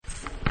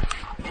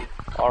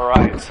All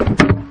right.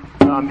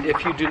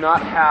 If you do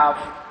not have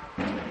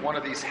one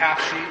of these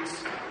half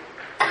sheets,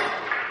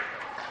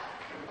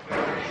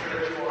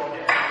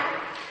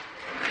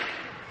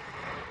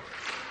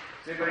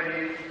 does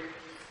anybody need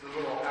the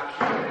little half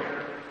sheet right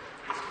here?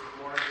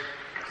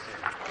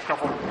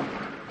 Couple.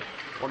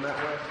 One that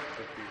way.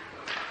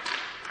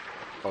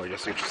 Oh,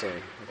 yes, what you're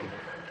saying. Okay.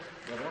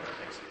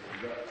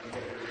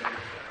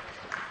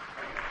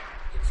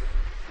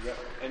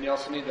 And you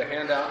also need the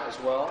handout as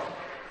well.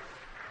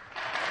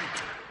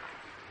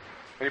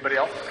 Anybody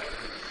else?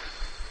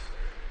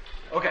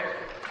 Okay.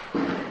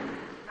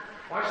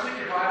 Why don't you take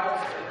your Bibles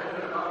and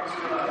open them up to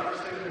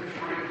 1 Timothy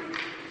 3.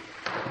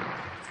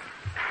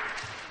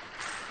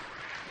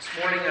 This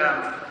morning,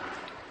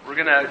 we're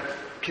going to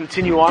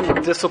continue on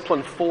with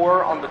Discipline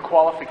 4 on the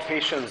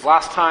qualifications.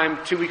 Last time,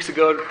 2 weeks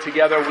ago,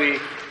 together, we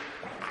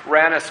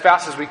ran as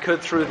fast as we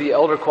could through the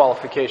elder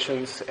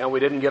qualifications, and we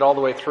didn't get all the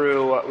way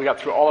through. We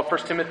got through all of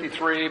 1 Timothy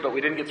 3, but we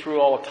didn't get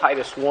through all of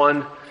Titus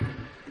 1.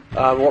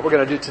 What we're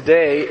going to do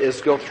today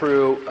is go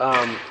through,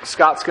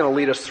 Scott's going to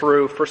lead us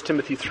through 1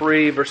 Timothy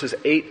 3, verses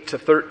 8 to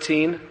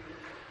 13.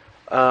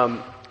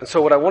 And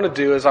so what I want to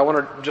do is I want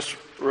to just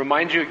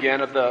remind you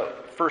again of the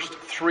first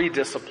three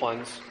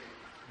disciplines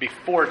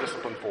before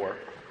Discipline 4.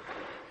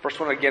 First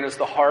one, again, is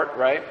the heart,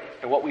 right?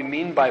 And what we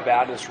mean by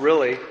that is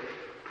really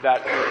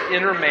that the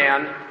inner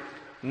man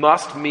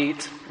must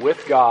meet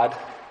with God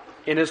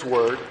in His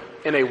Word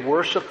in a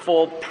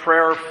worshipful,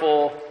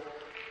 prayerful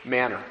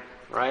manner,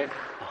 right?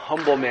 A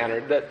humble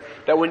manner.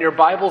 That when your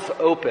Bible's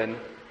open,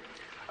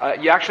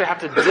 you actually have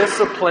to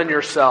discipline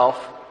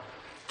yourself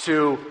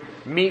to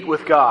meet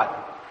with God.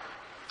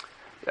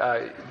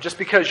 Just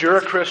because you're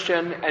a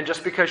Christian and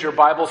just because your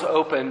Bible's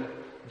open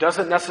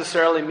doesn't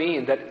necessarily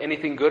mean that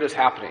anything good is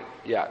happening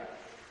yet.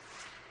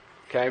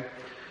 Okay?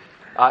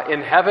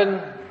 In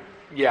heaven,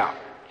 yeah.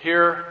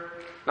 Here,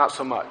 not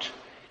so much.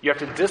 You have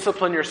to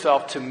discipline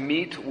yourself to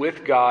meet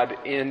with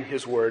God in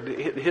His Word.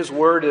 His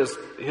Word is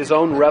His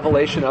own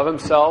revelation of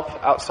Himself.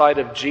 Outside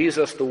of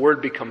Jesus, the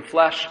Word become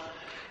flesh.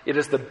 It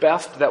is the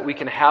best that we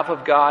can have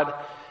of God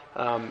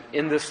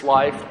in this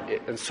life.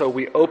 And so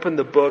we open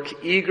the book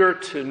eager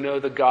to know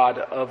the God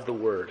of the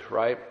Word,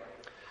 right?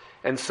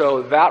 And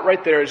so that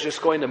right there is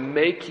just going to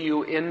make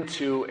you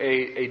into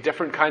a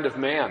different kind of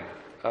man.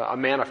 A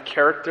man of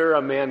character,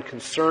 a man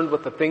concerned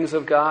with the things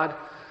of God,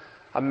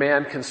 a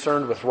man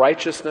concerned with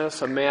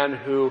righteousness, a man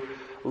who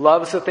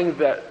loves the things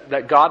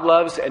that God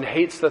loves and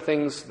hates the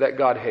things that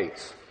God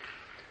hates.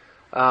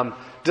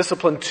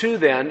 Discipline 2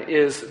 then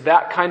is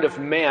that kind of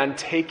man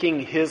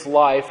taking his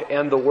life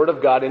and the Word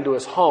of God into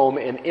his home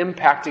and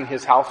impacting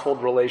his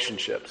household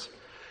relationships.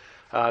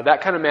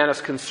 That kind of man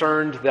is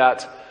concerned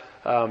that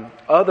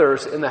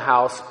others in the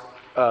house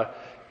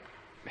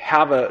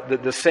have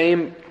the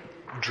same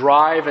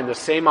drive and the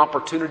same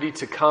opportunity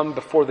to come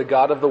before the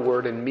God of the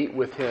Word and meet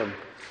with Him.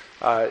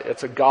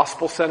 It's a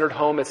gospel-centered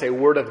home. It's a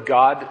Word of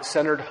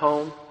God-centered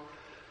home.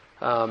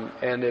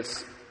 And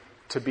it's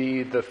to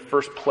be the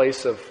first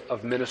place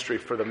of ministry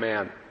for the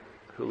man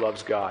who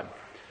loves God.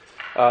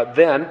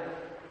 Then,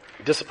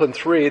 Discipline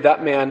 3,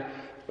 that man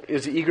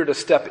is eager to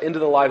step into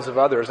the lives of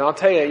others. And I'll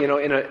tell you,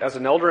 as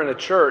an elder in a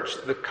church,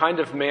 the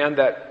kind of man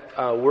that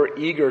we're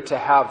eager to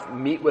have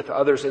meet with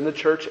others in the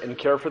church and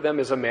care for them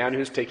is a man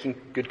who's taking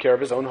good care of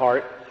his own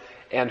heart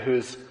and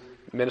who's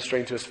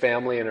ministering to his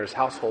family and his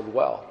household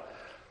well.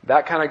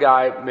 That kind of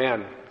guy,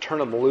 man, turn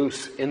him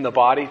loose in the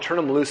body, turn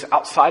him loose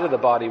outside of the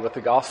body with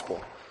the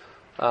gospel.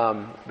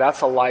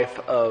 That's a life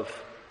of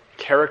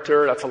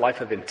character, that's a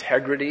life of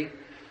integrity,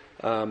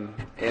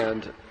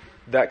 and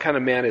that kind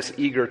of man is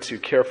eager to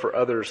care for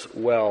others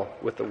well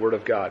with the Word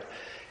of God.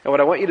 And what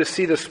I want you to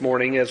see this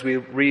morning as we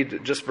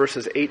read just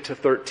verses 8 to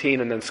 13,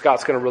 and then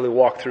Scott's going to really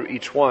walk through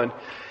each one,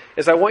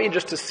 is I want you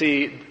just to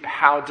see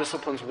how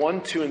disciplines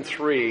 1, 2, and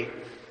 3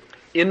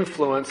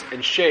 influence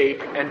and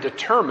shape and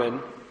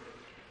determine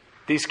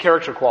these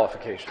character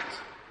qualifications.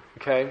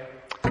 Okay?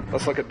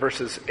 Let's look at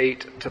verses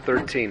 8 to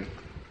 13.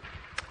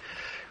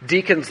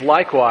 Deacons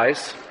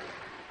likewise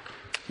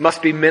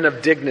must be men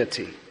of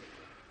dignity,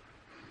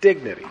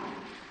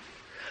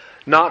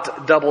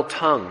 not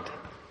double-tongued,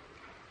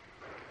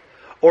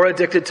 or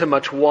addicted to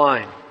much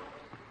wine,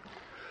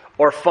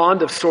 or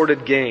fond of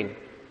sordid gain,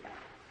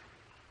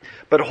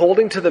 but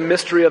holding to the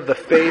mystery of the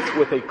faith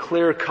with a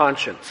clear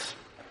conscience.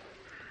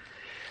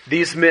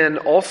 These men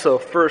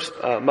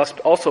must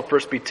also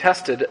first be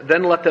tested,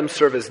 then let them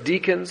serve as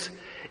deacons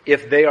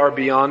if they are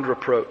beyond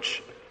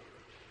reproach.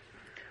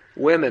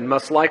 Women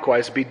must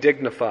likewise be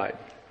dignified,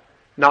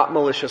 not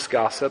malicious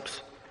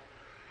gossips,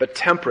 but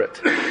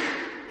temperate,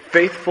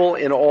 faithful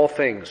in all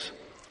things.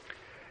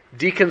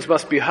 Deacons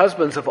must be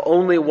husbands of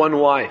only one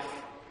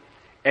wife,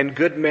 and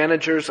good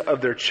managers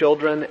of their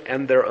children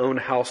and their own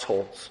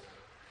households.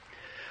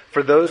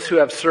 For those who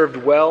have served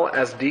well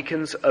as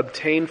deacons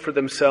obtain for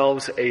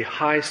themselves a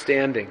high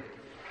standing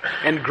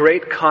and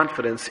great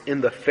confidence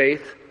in the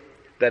faith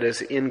that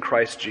is in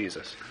Christ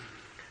Jesus.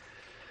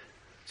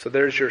 So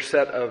there's your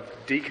set of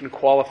deacon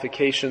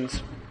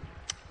qualifications.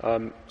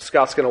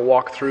 Scott's going to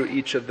walk through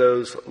each of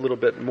those a little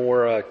bit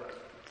more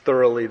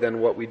thoroughly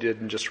than what we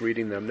did in just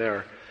reading them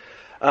there.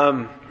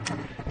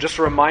 Just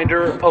a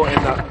reminder,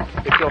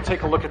 if you'll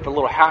take a look at the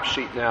little half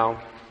sheet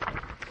now,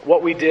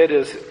 what we did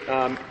is,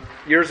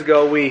 years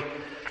ago, we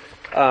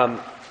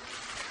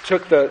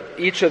took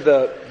each of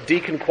the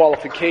deacon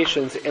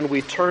qualifications and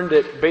we turned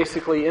it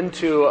basically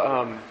into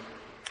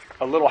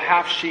a little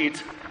half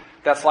sheet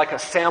that's like a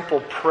sample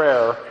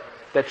prayer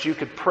that you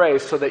could pray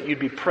so that you'd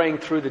be praying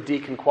through the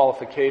deacon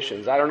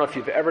qualifications. I don't know if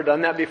you've ever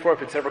done that before,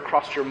 if it's ever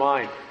crossed your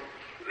mind.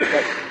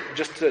 But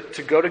just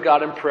to go to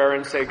God in prayer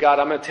and say, God,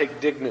 I'm going to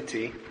take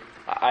dignity.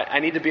 I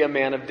need to be a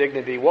man of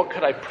dignity. What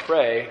could I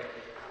pray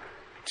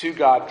to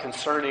God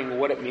concerning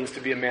what it means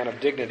to be a man of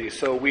dignity?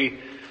 So we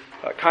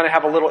kind of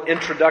have a little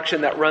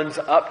introduction that runs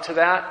up to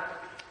that.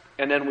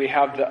 And then we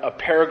have a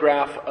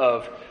paragraph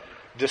of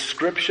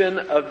description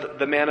of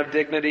the man of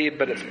dignity,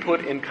 but it's put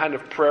in kind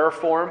of prayer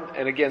form.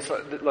 And again,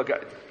 so look,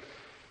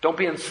 don't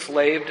be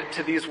enslaved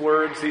to these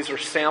words. These are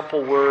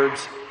sample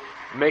words.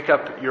 Make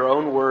up your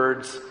own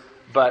words.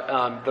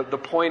 But the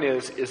point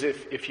is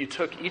if you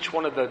took each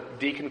one of the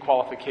deacon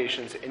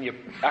qualifications and you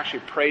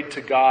actually prayed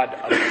to God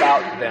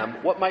about them,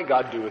 what might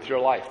God do with your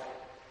life?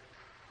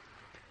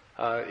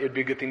 It'd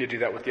be a good thing to do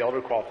that with the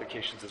elder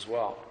qualifications as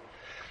well.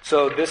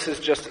 So this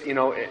is just,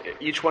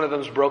 each one of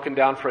them is broken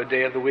down for a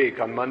day of the week.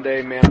 On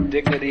Monday, man of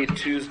dignity.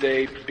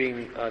 Tuesday,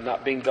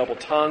 not being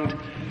double-tongued.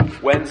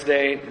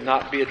 Wednesday,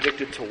 not be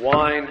addicted to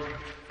wine.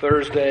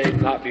 Thursday,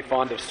 not be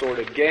fond of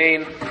sordid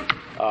gain.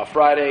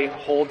 Friday,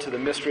 hold to the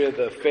mystery of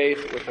the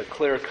faith with a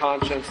clear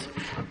conscience.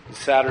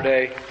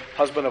 Saturday,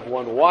 husband of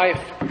one wife.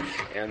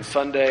 And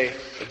Sunday,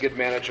 a good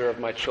manager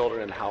of my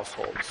children and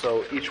household.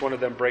 So each one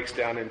of them breaks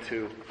down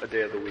into a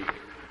day of the week.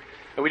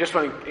 And we just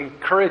want to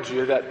encourage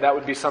you that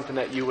would be something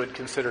that you would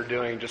consider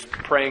doing, just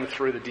praying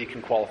through the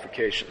deacon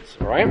qualifications.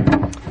 All right?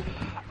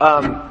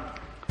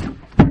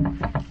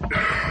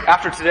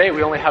 After today,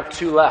 we only have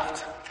 2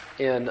 left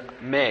in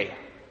May.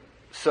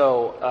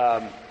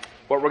 So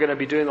what we're going to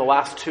be doing the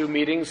last 2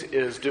 meetings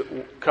is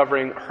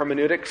covering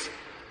hermeneutics.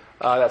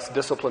 That's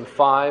discipline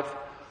 5.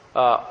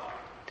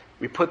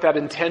 We put that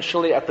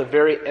intentionally at the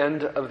very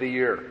end of the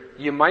year.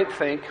 You might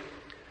think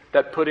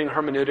that putting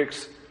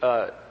hermeneutics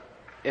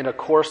in a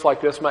course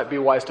like this might be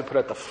wise to put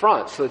at the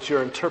front so that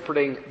you're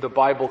interpreting the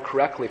Bible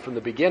correctly from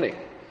the beginning.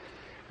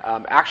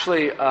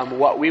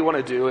 What we want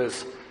to do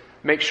is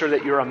make sure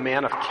that you're a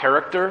man of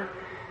character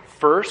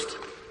first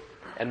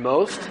and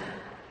most,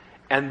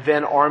 and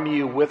then arm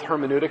you with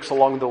hermeneutics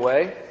along the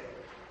way.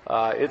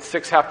 It's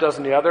 6 half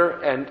dozen the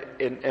other,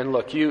 and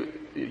look,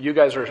 you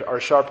guys are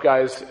sharp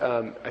guys.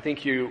 I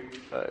think you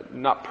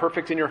not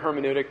perfect in your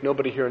hermeneutic.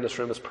 Nobody here in this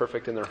room is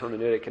perfect in their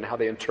hermeneutic and how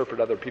they interpret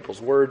other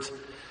people's words.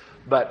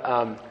 But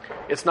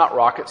it's not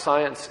rocket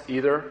science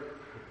either.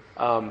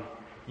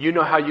 You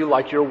know how you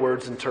like your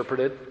words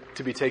interpreted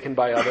to be taken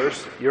by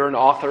others. You're an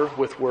author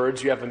with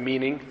words. You have a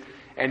meaning,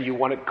 and you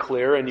want it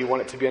clear, and you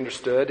want it to be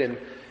understood.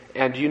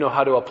 And you know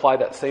how to apply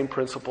that same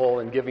principle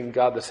and giving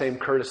God the same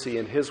courtesy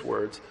in His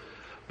words.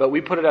 But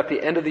we put it at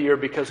the end of the year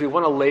because we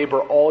want to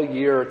labor all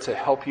year to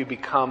help you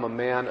become a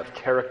man of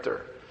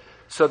character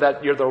so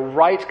that you're the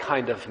right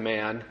kind of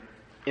man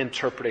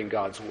interpreting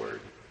God's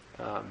Word.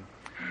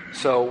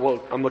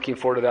 I'm looking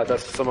forward to that.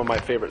 That's some of my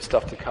favorite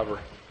stuff to cover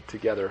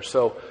together.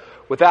 So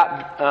with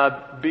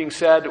that being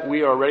said,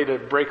 we are ready to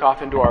break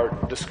off into our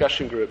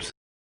discussion groups.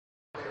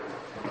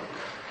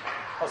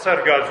 Outside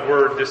of God's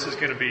Word, this is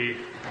going to be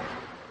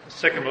the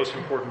second most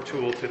important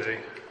tool today.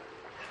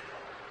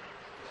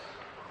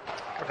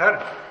 I've had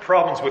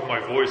problems with my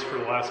voice for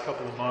the last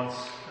couple of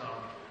months.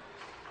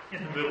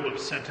 In the middle of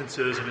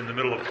sentences and in the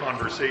middle of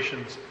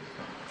conversations,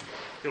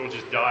 it'll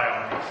just die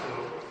on me. So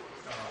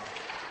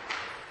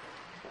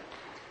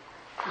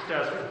just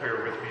ask you to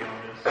bear with me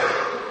on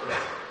this.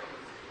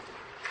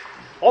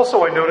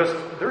 Also, I noticed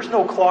there's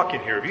no clock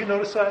in here. Have you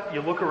noticed that?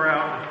 You look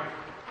around,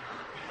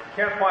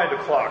 can't find a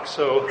clock.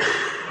 So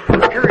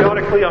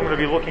periodically I'm going to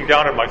be looking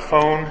down at my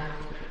phone.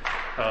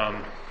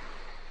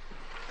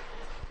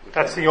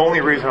 That's the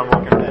only reason I'm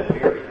looking at it. We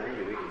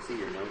can see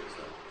your notes,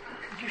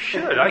 though. You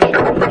should. I should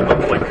hold them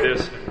up like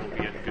this and we'll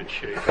be in good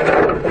shape.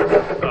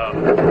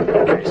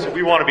 Okay, so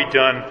we want to be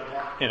done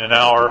in an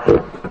hour.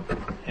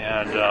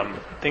 And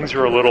things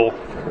are a little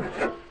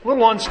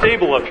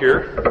unstable up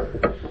here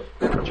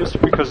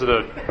just because of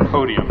the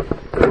podium.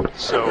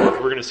 So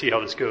we're going to see how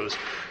this goes.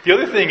 The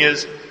other thing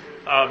is,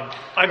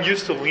 I'm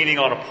used to leaning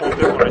on a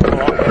pulpit when I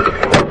talk.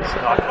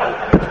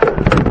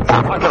 It's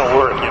not going to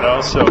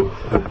work,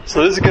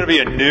 So this is going to be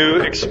a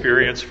new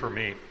experience for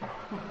me,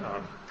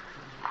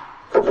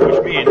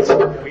 which means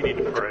we need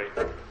to pray.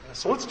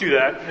 So let's do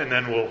that, and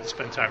then we'll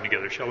spend time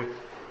together, shall we?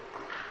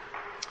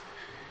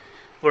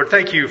 Lord,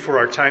 thank you for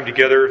our time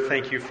together.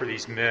 Thank you for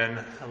these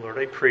men. Lord,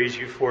 I praise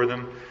you for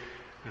them,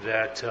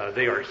 that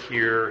they are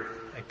here.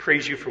 I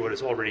praise you for what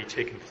has already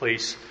taken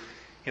place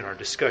in our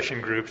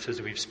discussion groups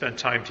as we've spent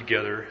time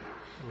together.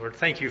 Lord,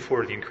 thank you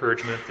for the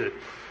encouragement that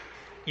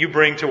you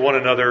bring to one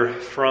another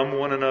from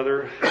one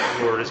another.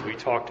 Lord, as we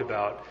talked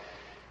about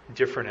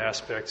different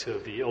aspects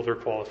of the elder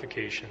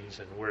qualifications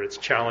and where it's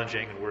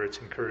challenging and where it's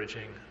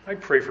encouraging. I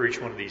pray for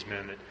each one of these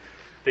men that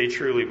they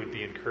truly would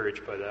be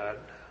encouraged by that.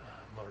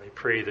 Lord, I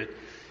pray that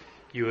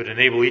you would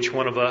enable each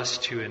one of us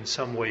to in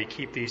some way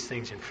keep these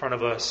things in front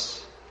of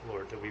us.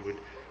 Lord, that we would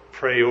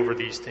pray over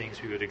these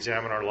things. We would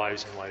examine our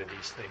lives in light of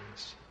these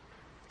things.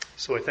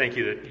 So I thank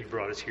you that you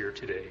brought us here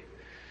today.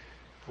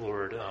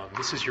 Lord,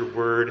 this is your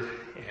word,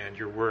 and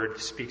your word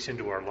speaks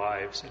into our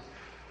lives. And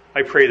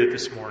I pray that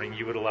this morning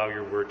you would allow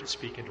your word to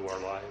speak into our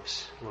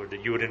lives. Lord,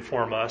 that you would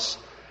inform us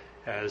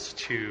as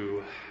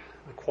to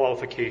the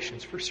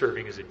qualifications for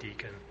serving as a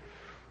deacon,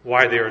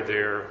 why they are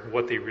there,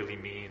 what they really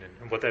mean,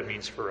 and what that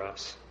means for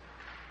us.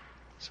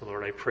 So,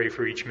 Lord, I pray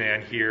for each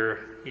man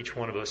here. Each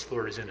one of us,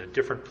 Lord, is in a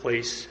different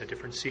place, a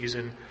different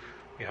season.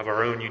 We have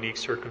our own unique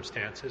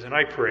circumstances. And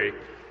I pray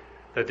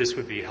that this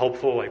would be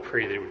helpful. I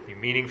pray that it would be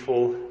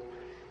meaningful.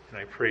 And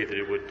I pray that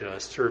it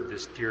would serve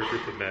this dear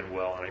group of men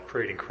well. And I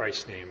pray it in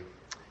Christ's name.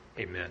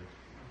 Amen.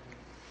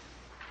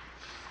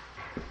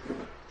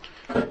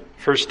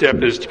 First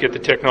step is to get the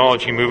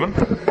technology moving.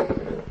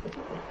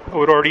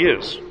 Oh, it already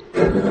is.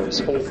 This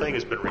whole thing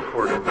has been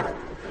recorded.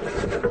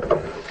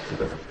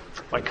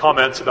 My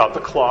comments about the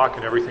clock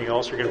and everything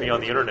else are going to be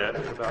on the internet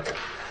in about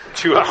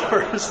 2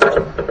 hours.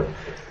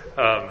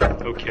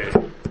 Okay.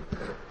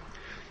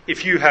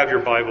 If you have your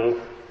Bible,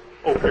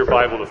 open your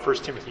Bible to 1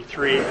 Timothy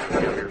 3. If you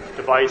have your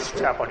device,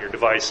 tap on your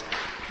device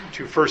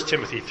to 1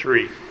 Timothy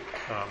 3.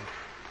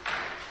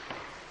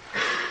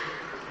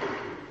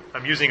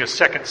 I'm using a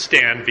second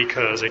stand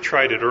because I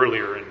tried it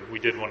earlier and we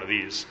did one of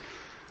these.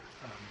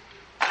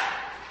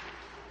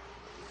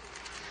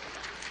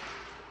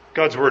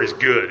 God's Word is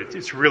good.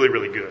 It's really,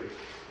 really good.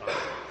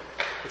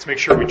 Let's make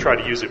sure we try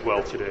to use it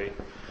well today.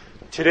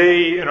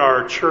 Today in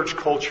our church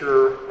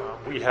culture,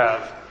 we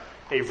have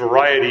a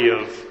variety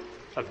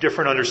of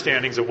different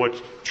understandings of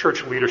what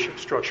church leadership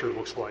structure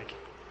looks like.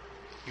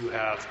 You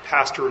have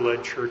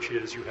pastor-led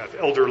churches, you have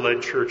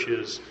elder-led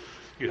churches,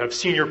 you have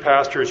senior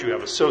pastors, you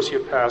have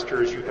associate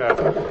pastors, you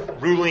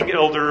have ruling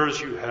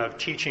elders, you have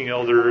teaching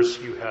elders,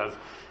 you have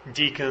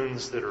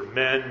deacons that are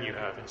men, you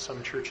have in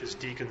some churches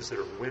deacons that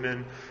are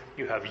women,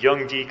 you have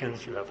young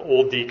deacons, you have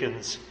old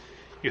deacons,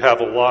 you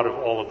have a lot of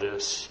all of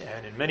this.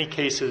 And in many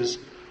cases,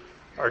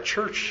 our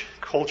church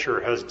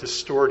culture has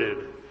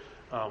distorted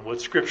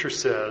what Scripture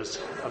says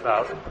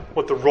about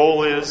what the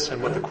role is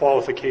and what the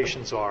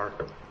qualifications are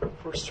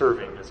for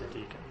serving as a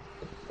deacon.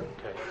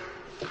 Okay.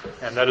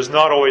 And that has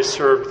not always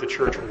served the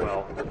church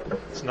well.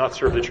 It's not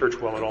served the church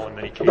well at all in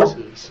many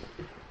cases,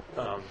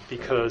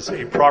 because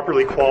a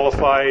properly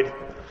qualified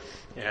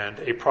and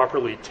a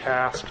properly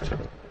tasked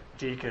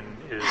deacon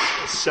is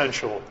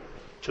essential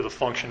to the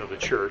function of the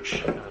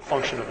church. And the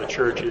function of the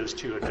church is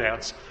to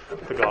advance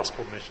the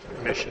gospel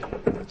mission.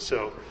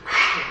 So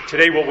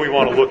today what we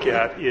want to look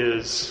at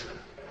is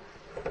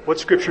what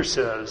Scripture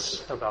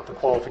says about the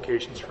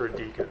qualifications for a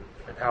deacon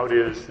and how it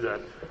is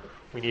that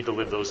we need to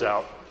live those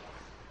out.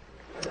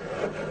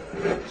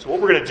 So what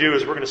we're going to do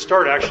is we're going to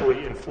start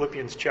actually in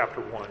Philippians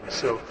chapter 1.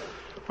 So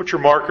put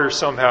your marker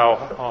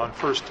somehow on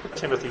 1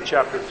 Timothy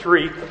chapter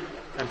 3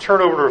 and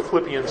turn over to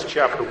Philippians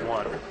chapter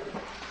 1.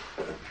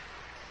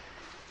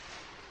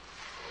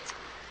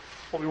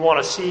 What we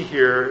want to see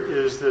here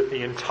is that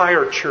the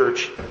entire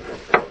church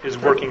is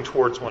working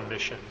towards one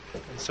mission.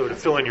 And so to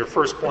fill in your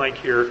first blank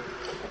here,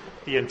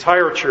 the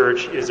entire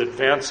church is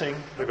advancing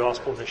the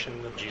gospel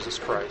mission of Jesus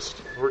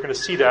Christ. We're going to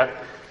see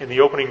that in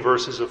the opening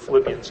verses of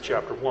Philippians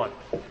chapter 1.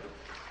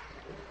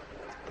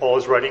 Paul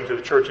is writing to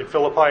the church in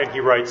Philippi, and he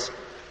writes,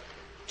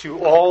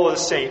 "To all the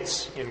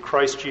saints in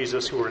Christ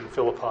Jesus who are in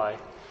Philippi,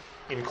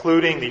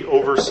 including the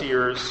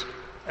overseers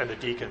and the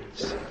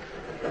deacons."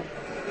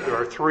 There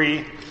are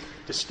three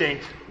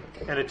distinct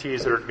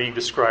entities that are being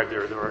described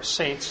there. There are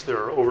saints, there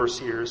are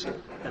overseers,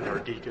 and there are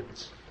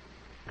deacons.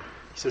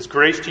 He says,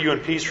 "Grace to you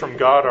and peace from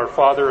God our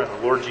Father and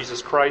the Lord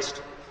Jesus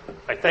Christ.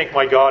 I thank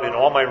my God in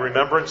all my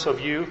remembrance of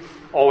you,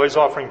 always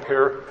offering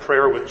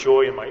prayer with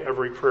joy in my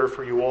every prayer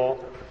for you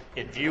all,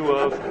 in view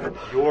of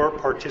your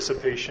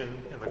participation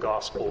in the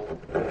gospel."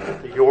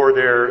 The "your"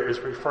 there is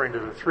referring to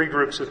the three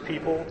groups of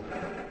people: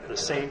 the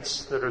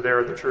saints that are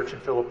there at the church in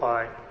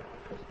Philippi,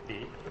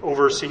 the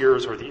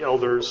overseers or the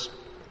elders,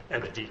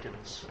 and the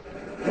deacons.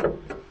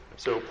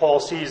 So Paul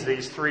sees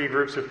these three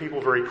groups of people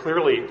very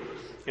clearly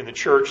in the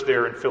church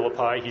there in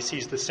Philippi. He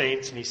sees the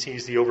saints, and he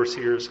sees the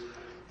overseers,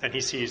 and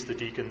he sees the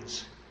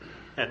deacons.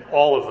 And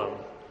all of them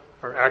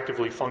are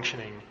actively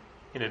functioning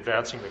in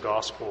advancing the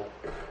gospel.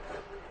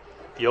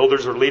 The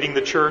elders are leading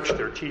the church.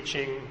 They're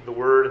teaching the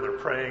word and they're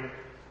praying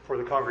for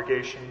the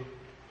congregation.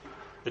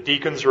 The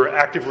deacons are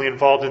actively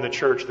involved in the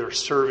church. They're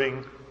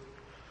serving.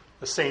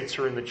 The saints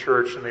are in the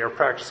church and they are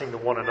practicing the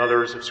one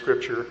another's of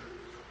Scripture.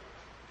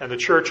 And the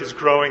church is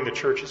growing, the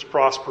church is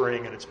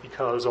prospering, and it's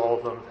because all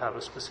of them have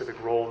a specific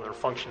role and they're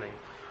functioning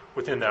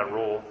within that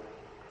role.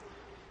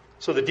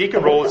 So the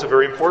deacon role is a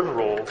very important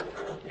role,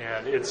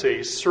 and it's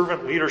a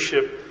servant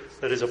leadership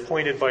that is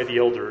appointed by the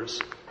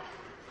elders.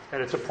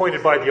 And it's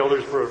appointed by the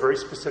elders for a very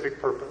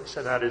specific purpose,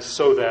 and that is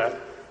so that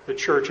the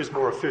church is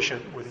more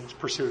efficient with its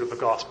pursuit of the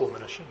gospel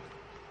mission.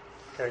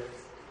 Okay?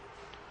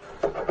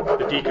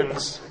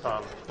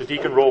 The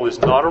deacon role is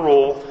not a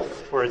role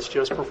where it's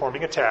just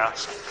performing a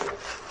task.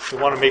 We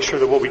want to make sure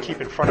that what we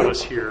keep in front of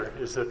us here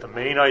is that the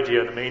main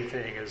idea, the main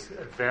thing is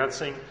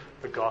advancing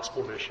the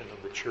gospel mission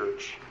of the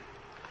church.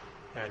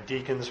 And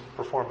deacons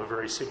perform a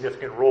very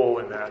significant role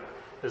in that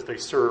as they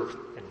serve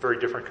in very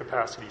different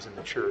capacities in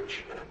the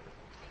church.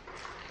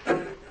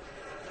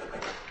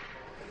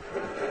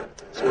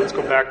 So let's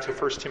go back to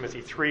 1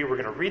 Timothy 3. We're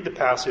going to read the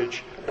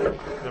passage, and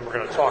then we're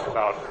going to talk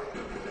about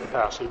the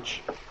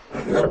passage.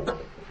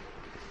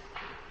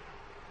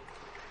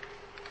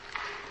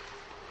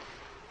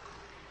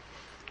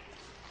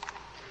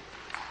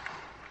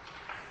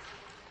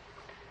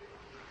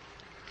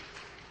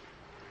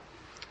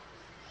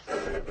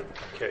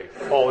 Okay,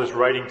 Paul is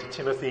writing to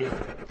Timothy.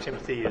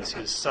 Timothy is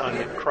his son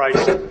in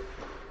Christ.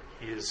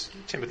 He is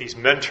Timothy's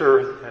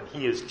mentor, and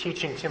he is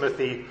teaching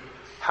Timothy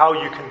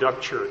how you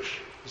conduct church.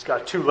 He's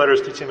got 2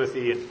 letters to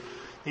Timothy, and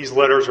these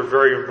letters are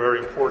very, very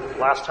important.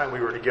 Last time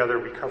we were together,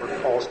 we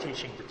covered Paul's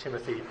teaching to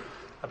Timothy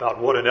about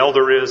what an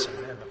elder is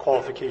and the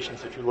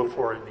qualifications that you look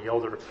for in the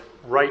elder.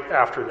 Right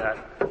after that,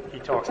 he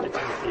talks to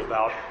Timothy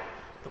about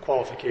the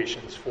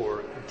qualifications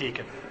for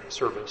deacon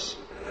service.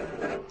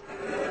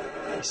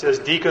 He says,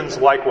 deacons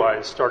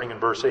likewise, starting in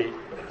verse 8,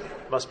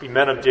 must be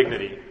men of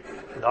dignity,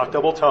 not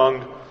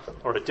double-tongued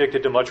or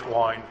addicted to much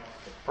wine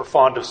or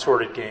fond of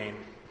sordid gain,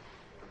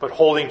 but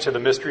holding to the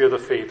mystery of the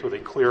faith with a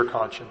clear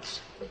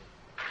conscience.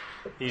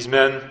 These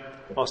men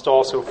must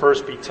also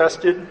first be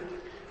tested,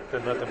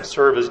 then let them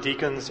serve as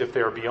deacons if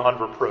they are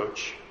beyond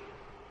reproach.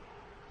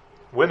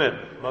 Women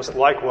must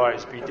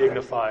likewise be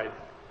dignified,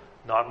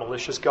 not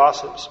malicious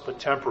gossips, but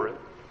temperate,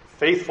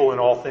 faithful in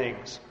all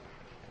things.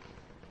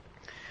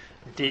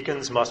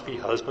 Deacons must be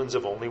husbands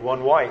of only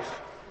one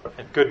wife,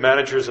 and good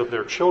managers of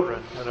their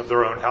children and of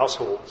their own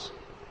households.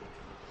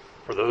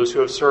 For those who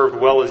have served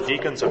well as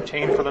deacons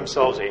obtain for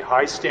themselves a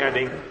high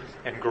standing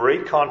and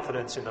great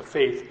confidence in the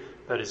faith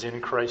that is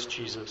in Christ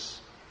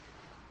Jesus.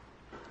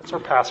 That's our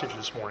passage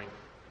this morning.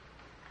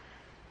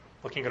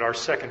 Looking at our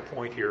second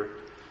point here,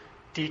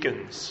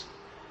 deacons,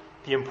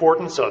 the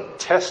importance of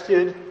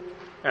tested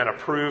and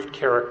approved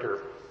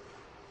character.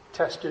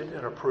 Tested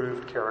and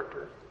approved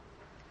character.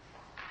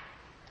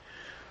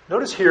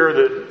 Notice here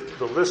that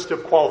the list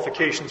of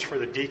qualifications for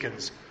the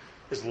deacons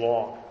is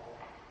long.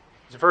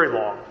 It's very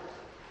long.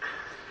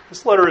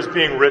 This letter is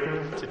being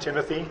written to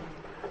Timothy,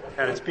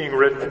 and it's being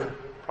written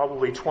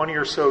probably 20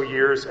 or so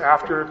years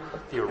after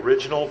the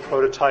original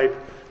prototype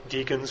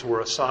deacons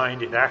were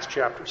assigned in Acts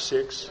chapter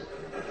 6.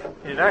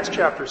 In Acts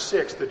chapter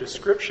 6, the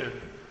description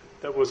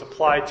that was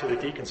applied to the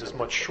deacons is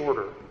much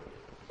shorter.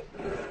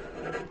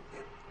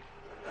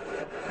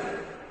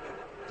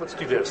 Let's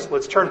do this.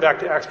 Let's turn back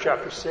to Acts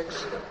chapter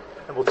 6,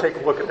 and we'll take a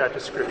look at that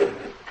description.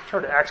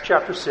 Turn to Acts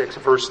chapter 6,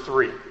 verse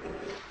 3.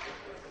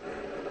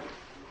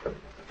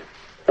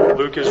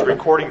 Luke is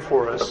recording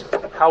for us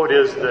how it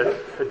is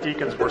that the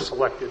deacons were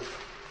selected.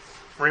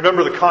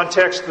 Remember the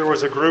context, there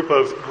was a group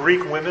of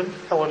Greek women,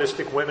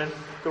 Hellenistic women,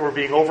 that were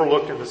being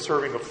overlooked in the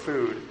serving of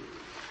food.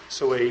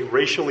 So a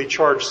racially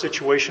charged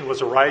situation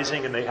was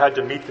arising and they had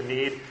to meet the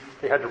need.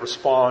 They had to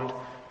respond.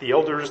 The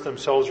elders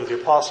themselves or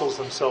the apostles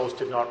themselves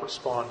did not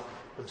respond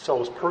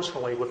themselves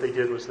personally. What they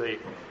did was they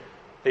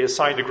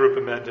assigned a group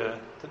of men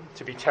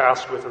to be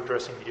tasked with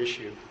addressing the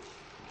issue.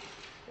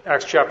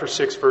 Acts chapter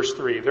 6, verse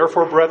 3.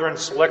 Therefore, brethren,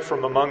 select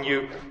from among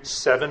you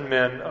 7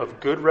 men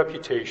of good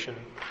reputation,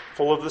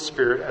 full of the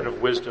Spirit and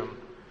of wisdom,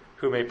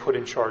 who may put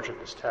in charge of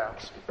this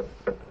task.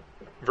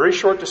 Very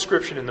short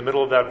description in the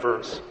middle of that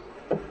verse.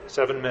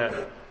 7 men.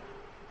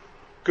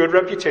 Good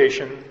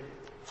reputation,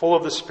 full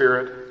of the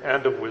Spirit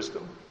and of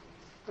wisdom.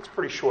 That's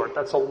pretty short.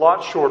 That's a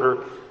lot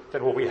shorter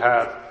than what we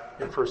have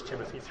in 1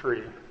 Timothy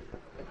 3.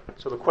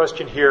 So the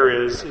question here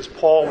is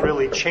Paul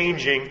really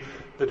changing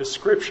the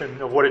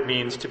description of what it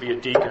means to be a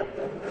deacon?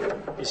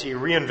 Is he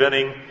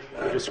reinventing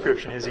the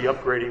description? Is he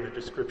upgrading the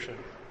description?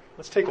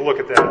 Let's take a look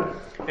at that.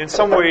 In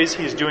some ways,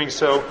 he's doing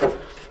so,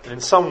 and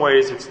in some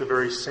ways, it's the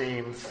very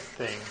same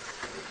thing.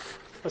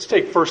 Let's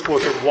take first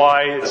look at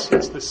why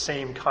it's the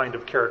same kind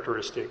of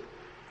characteristic.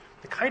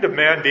 The kind of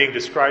man being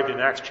described in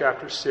Acts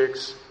chapter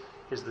 6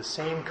 is the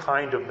same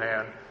kind of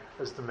man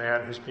as the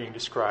man who's being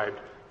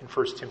described in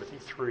 1 Timothy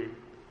 3.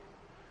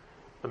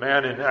 The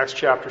man in Acts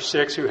chapter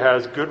 6 who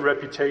has good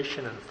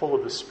reputation and full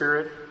of the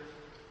Spirit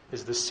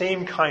is the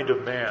same kind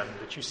of man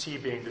that you see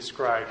being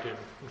described in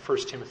 1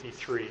 Timothy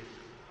 3.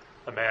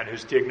 A man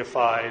who's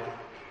dignified,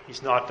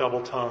 he's not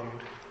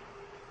double-tongued,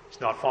 he's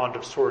not fond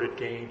of sordid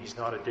gain, he's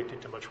not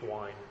addicted to much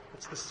wine.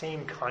 It's the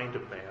same kind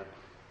of man.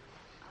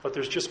 But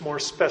there's just more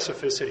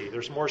specificity,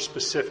 there's more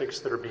specifics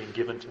that are being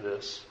given to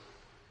this.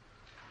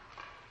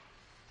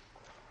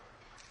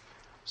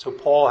 So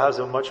Paul has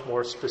a much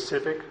more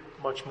specific,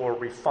 much more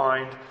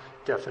refined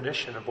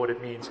definition of what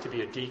it means to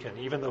be a deacon,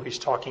 even though he's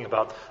talking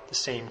about the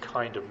same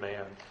kind of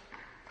man.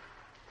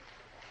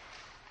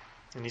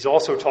 And he's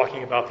also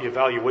talking about the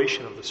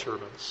evaluation of the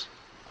servants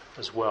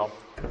as well.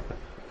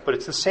 But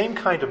it's the same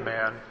kind of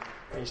man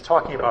And he's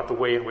talking about the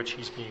way in which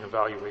he's being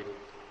evaluated.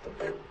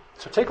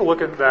 So take a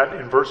look at that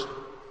in verse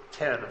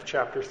 10 of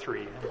chapter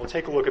 3, and we'll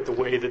take a look at the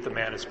way that the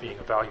man is being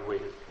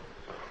evaluated.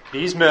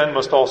 These men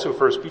must also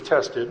first be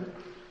tested,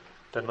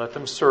 then let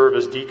them serve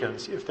as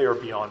deacons if they are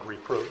beyond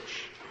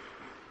reproach.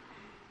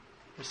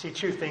 We see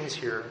two things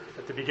here.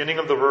 At the beginning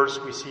of the verse,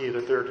 we see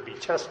that they're to be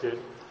tested,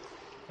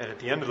 and at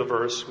the end of the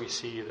verse, we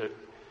see that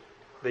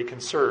they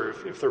can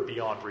serve if they're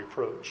beyond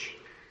reproach.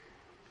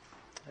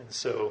 And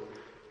so,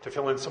 to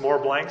fill in some more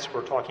blanks,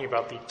 we're talking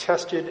about the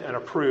tested and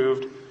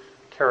approved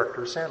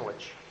character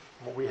sandwich.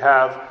 What we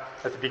have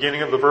at the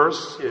beginning of the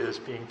verse is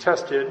being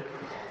tested,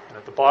 and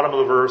at the bottom of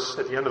the verse,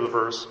 at the end of the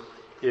verse,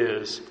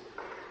 is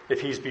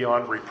if he's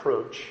beyond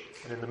reproach.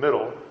 And in the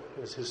middle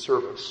is his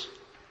service.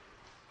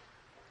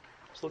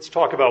 So let's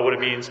talk about what it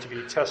means to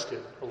be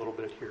tested a little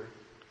bit here.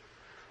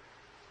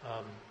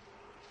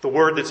 The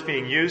word that's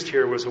being used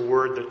here was a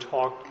word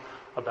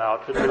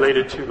that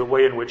related to the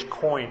way in which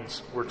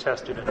coins were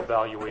tested and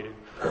evaluated.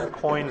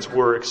 Coins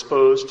were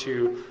exposed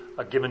to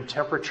a given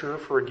temperature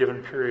for a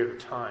given period of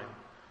time.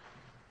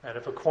 And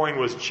if a coin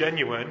was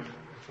genuine,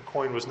 if a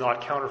coin was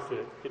not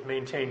counterfeit, it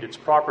maintained its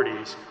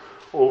properties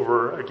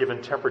over a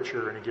given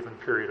temperature in a given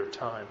period of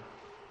time.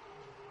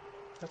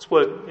 That's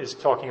what is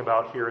talking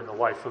about here in the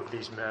life of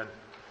these men.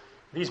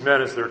 These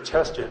men, as they're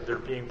tested, they're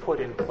being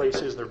put in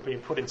places, they're being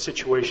put in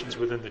situations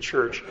within the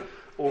church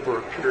over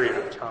a period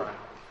of time.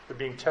 They're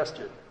being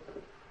tested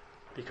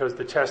because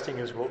the testing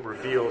is what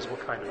reveals what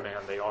kind of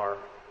man they are.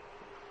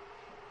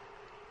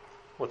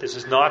 What this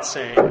is not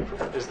saying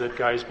is that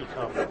guys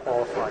become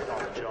qualified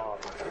on the job.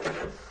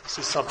 This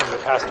is something that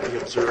has to be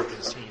observed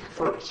and seen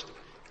first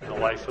in the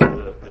life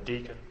of the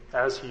deacon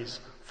as he's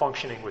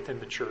functioning within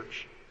the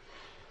church.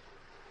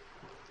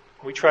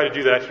 We try to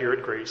do that here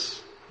at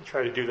Grace. We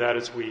try to do that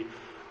as we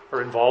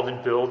are involved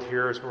in Build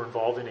here, as we're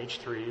involved in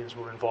H3, as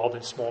we're involved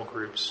in small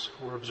groups.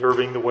 We're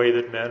observing the way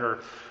that men are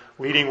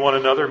leading one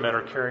another, men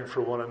are caring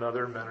for one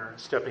another, men are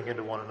stepping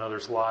into one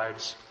another's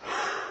lives.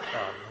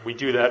 We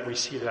do that, we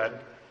see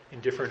that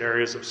in different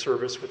areas of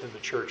service within the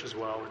church as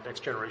well, in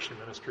Next Generation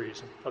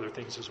Ministries and other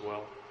things as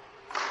well.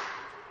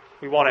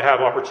 We want to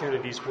have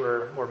opportunities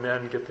where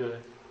men get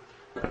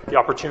the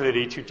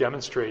opportunity to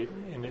demonstrate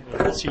in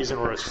a season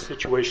or a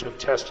situation of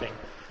testing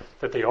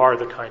that they are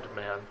the kind of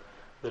man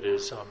that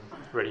is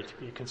ready to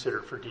be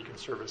considered for deacon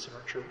service in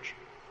our church.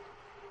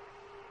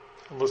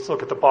 And let's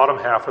look at the bottom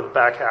half or the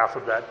back half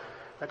of that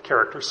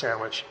character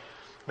sandwich.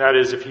 That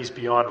is if he's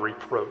beyond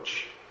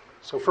reproach.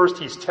 So first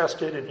he's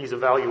tested and he's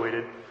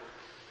evaluated,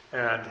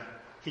 and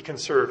he can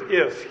serve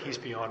if he's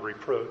beyond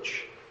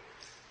reproach.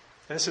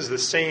 And this is the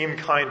same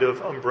kind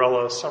of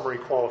umbrella summary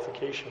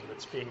qualification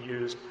that's being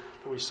used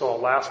that we saw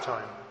last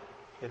time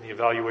in the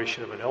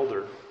evaluation of an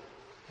elder.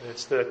 And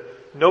it's that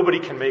nobody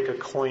can make a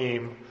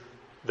claim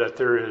that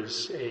there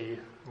is a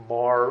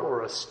mar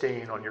or a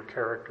stain on your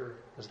character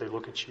as they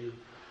look at you.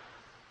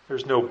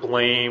 There's no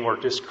blame or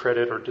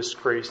discredit or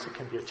disgrace that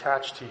can be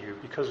attached to you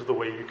because of the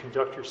way you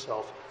conduct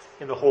yourself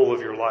in the whole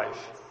of your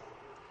life.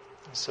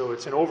 And so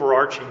it's an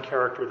overarching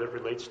character that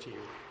relates to you.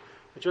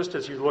 But just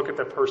as you look at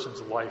that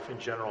person's life in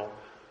general,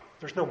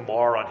 there's no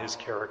mar on his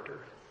character.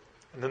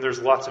 And then there's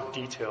lots of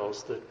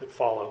details that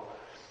follow.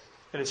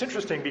 And it's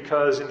interesting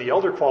because in the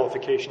elder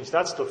qualifications,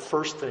 that's the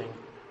first thing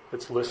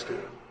that's listed,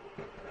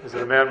 is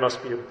that a man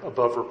must be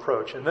above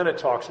reproach. And then it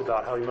talks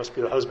about how he must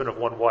be the husband of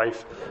one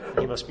wife, and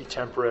he must be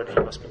temperate, and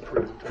he must be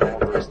prudent, and all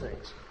those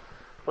things.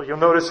 Well, you'll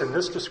notice in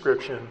this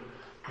description,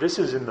 this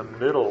is in the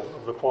middle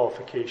of the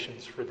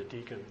qualifications for the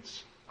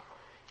deacons.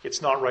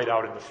 It's not right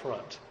out in the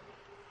front.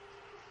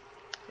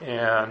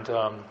 And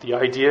the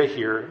idea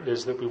here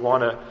is that we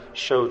want to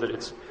show that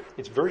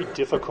it's very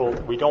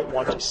difficult. We don't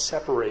want to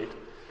separate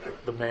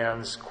the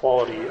man's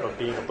quality of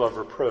being above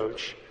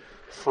reproach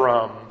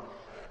from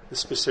the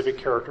specific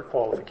character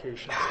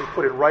qualifications. They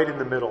put it right in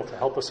the middle to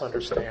help us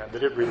understand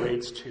that it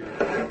relates to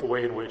the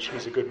way in which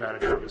he's a good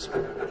manager of his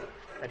home,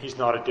 and he's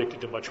not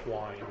addicted to much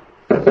wine,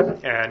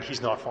 and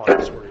he's not fond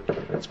of swearing.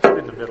 It's put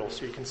in the middle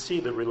so you can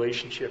see the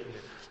relationship and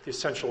the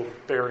essential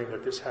bearing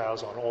that this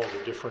has on all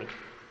the different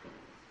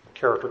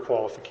character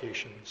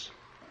qualifications.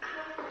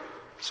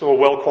 So a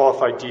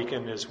well-qualified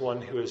deacon is one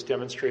who has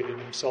demonstrated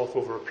himself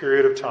over a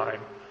period of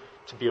time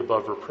to be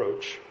above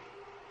reproach.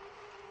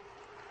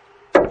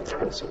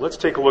 So let's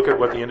take a look at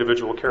what the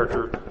individual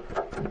character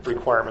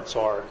requirements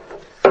are.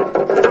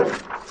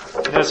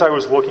 And as I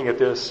was looking at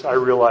this, I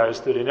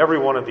realized that in every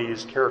one of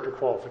these character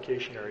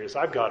qualification areas,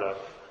 I've got a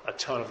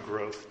ton of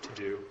growth to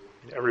do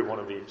in every one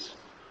of these.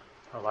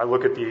 I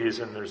look at these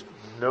and there's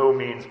no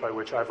means by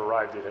which I've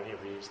arrived at any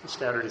of these. The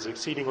standard is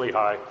exceedingly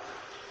high.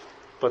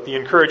 But the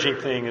encouraging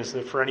thing is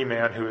that for any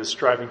man who is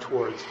striving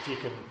towards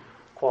deacon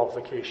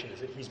qualification is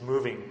that he's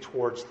moving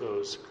towards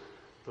those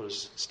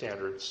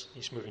standards.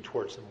 He's moving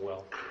towards them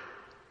well.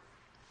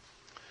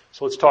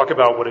 So let's talk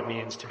about what it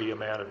means to be a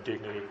man of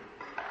dignity.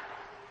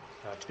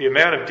 To be a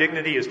man of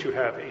dignity is to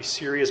have a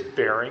serious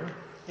bearing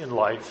in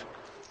life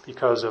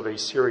because of a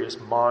serious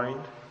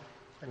mind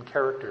and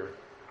character.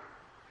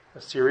 A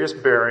serious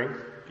bearing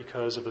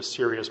because of a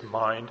serious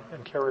mind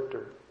and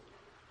character.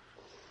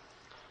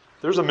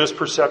 There's a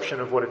misperception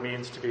of what it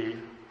means to be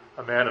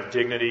a man of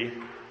dignity.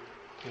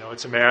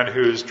 It's a man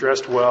who's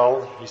dressed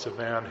well. He's a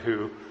man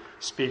who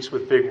speaks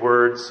with big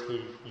words.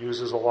 He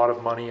uses a lot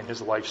of money in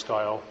his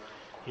lifestyle.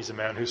 He's a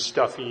man who's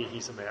stuffy.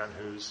 He's a man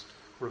who's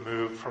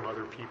removed from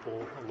other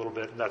people a little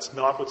bit. And that's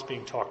not what's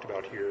being talked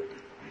about here.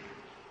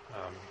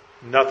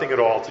 Nothing at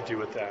all to do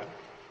with that.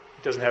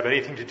 It doesn't have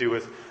anything to do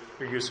with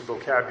your use of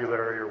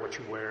vocabulary or what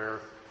you wear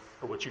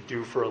or what you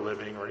do for a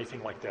living or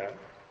anything like that.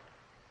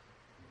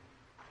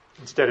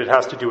 Instead, it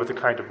has to do with the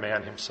kind of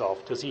man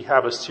himself. Does he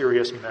have a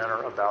serious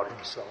manner about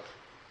himself?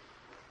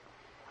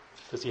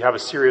 Does he have a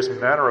serious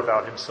manner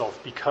about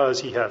himself because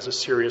he has a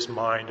serious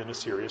mind and a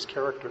serious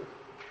character?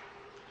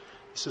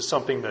 This is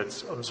something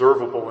that's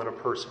observable in a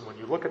person. When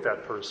you look at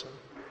that person,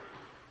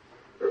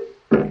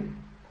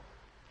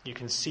 you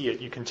can see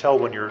it. You can tell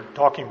when you're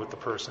talking with the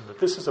person that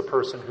this is a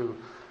person who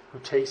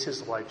takes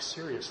his life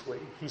seriously.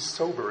 He's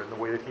sober in the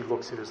way that he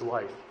looks at his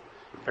life.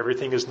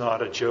 Everything is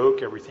not a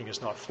joke. Everything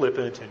is not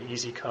flippant and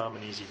easy come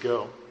and easy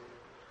go.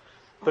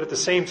 But at the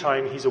same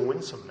time, he's a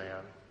winsome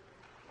man.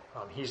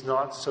 He's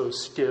not so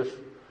stiff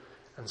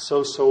and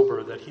so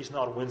sober that he's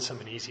not winsome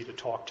and easy to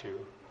talk to.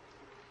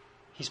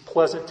 He's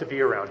pleasant to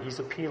be around. He's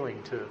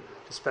appealing to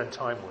spend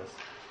time with.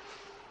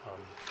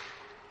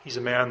 He's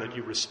a man that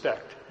you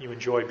respect. You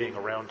enjoy being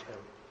around him.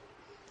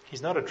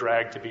 He's not a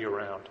drag to be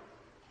around.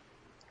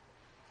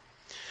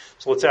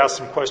 So let's ask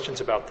some questions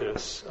about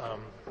this.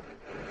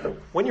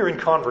 When you're in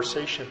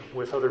conversation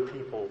with other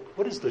people,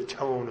 what is the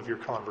tone of your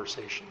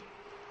conversation?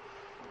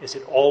 Is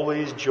it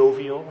always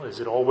jovial? Is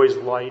it always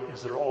light?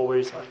 Is there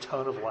always a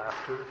ton of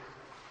laughter?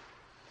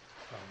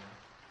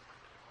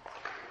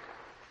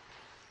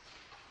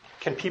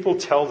 Can people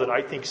tell that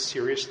I think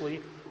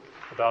seriously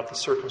about the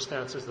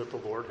circumstances that the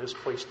Lord has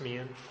placed me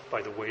in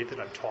by the way that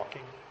I'm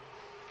talking?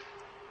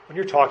 When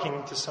you're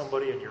talking to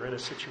somebody and you're in a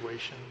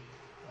situation,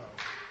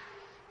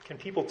 can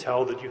people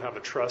tell that you have a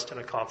trust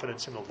and a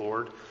confidence in the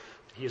Lord,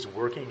 that He is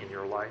working in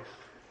your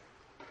life?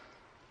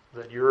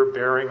 That your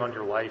bearing on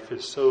your life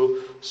is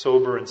so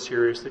sober and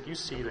serious that you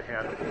see the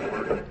hand of the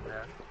Lord in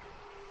that.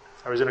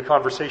 I was in a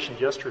conversation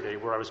yesterday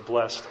where I was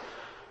blessed.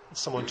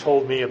 Someone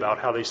told me about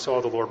how they saw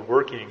the Lord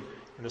working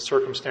in the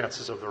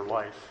circumstances of their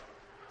life.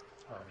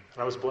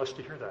 And I was blessed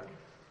to hear that.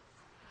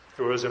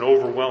 There was an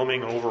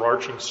overwhelming,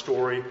 overarching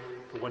story,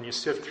 but when you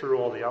sift through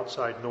all the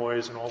outside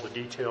noise and all the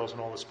details and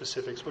all the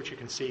specifics, what you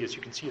can see is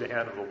you can see the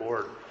hand of the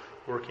Lord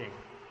working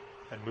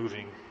and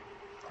moving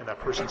in that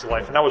person's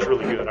life. And that was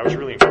really good. I was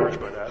really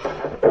encouraged by that.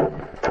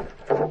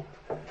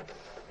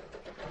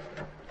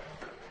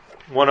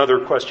 One other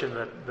question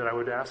that I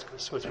would ask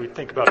us as we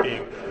think about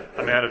being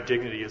a man of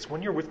dignity is,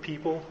 when you're with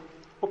people,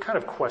 what kind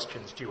of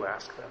questions do you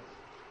ask them?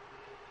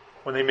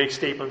 When they make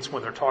statements,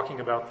 when they're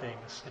talking about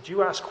things, do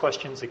you ask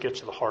questions that get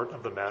to the heart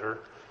of the matter,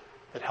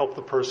 that help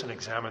the person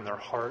examine their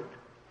heart,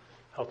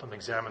 help them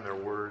examine their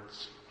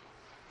words?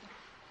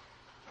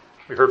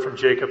 We heard from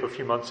Jacob a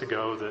few months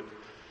ago that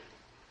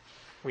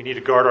we need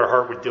to guard our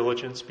heart with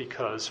diligence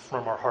because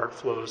from our heart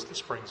flows the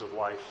springs of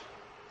life.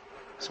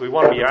 So we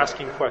want to be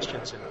asking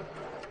questions and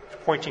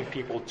pointing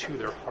people to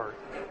their heart.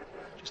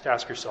 Just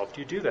ask yourself, do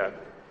you do that?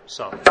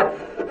 Some.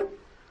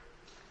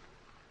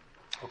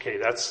 Okay,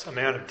 that's a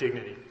man of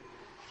dignity.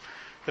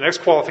 The next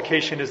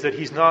qualification is that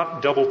he's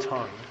not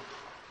double-tongued.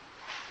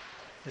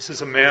 This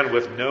is a man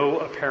with no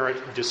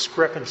apparent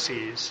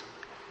discrepancies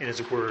in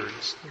his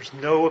words. There's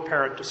no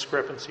apparent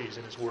discrepancies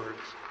in his words.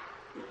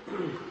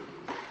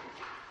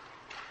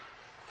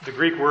 The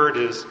Greek word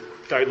is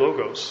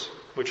dilogos,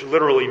 which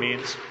literally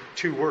means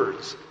two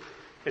words.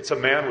 It's a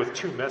man with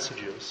two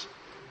messages,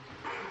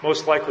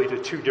 most likely to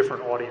two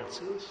different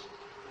audiences.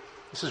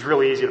 This is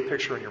really easy to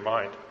picture in your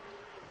mind.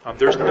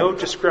 There's no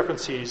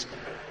discrepancies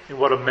in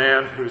what a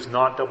man who's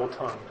not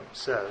double-tongued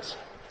says.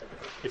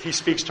 If he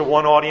speaks to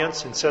one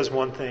audience and says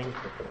one thing,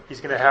 he's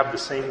going to have the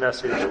same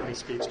message when he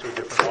speaks to a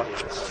different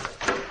audience.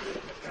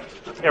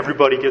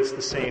 Everybody gets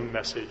the same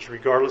message,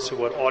 regardless of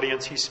what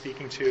audience he's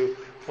speaking to,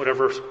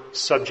 whatever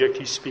subject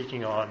he's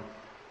speaking on,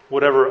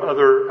 whatever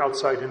other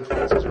outside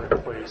influences are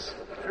in place.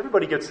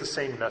 Everybody gets the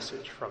same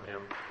message from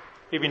him.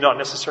 Maybe not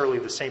necessarily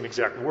the same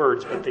exact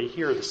words, but they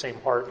hear the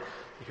same heart,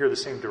 they hear the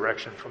same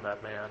direction from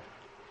that man.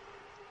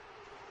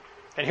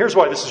 And here's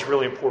why this is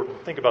really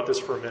important. Think about this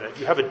for a minute.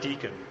 You have a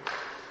deacon,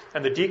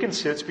 and the deacon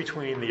sits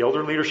between the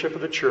elder leadership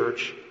of the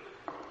church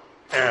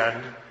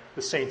and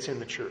the saints in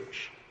the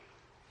church.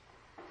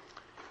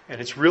 And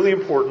it's really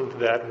important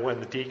that when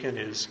the deacon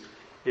is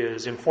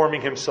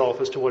informing himself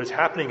as to what is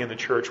happening in the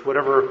church,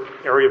 whatever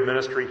area of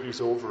ministry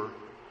he's over,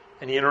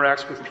 and he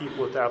interacts with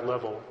people at that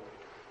level,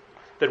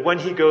 that when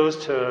he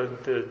goes to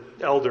the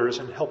elders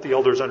and help the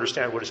elders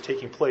understand what is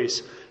taking place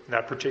in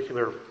that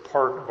particular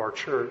part of our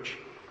church,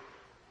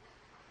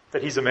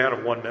 that he's a man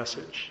of one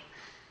message.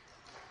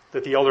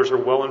 That the elders are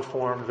well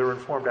informed, they're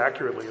informed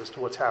accurately as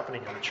to what's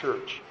happening in the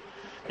church.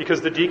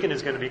 Because the deacon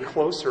is going to be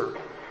closer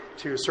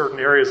to certain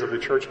areas of the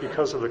church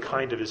because of the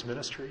kind of his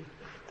ministry.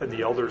 than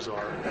the elders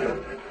are.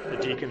 The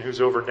deacon who's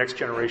over next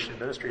generation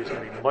ministry is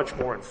going to be much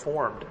more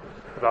informed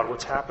about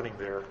what's happening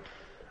there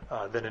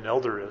than an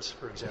elder is,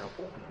 for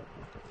example.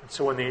 And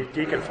so when the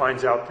deacon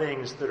finds out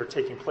things that are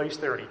taking place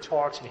there and he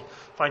talks and he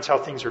finds how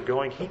things are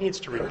going, he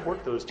needs to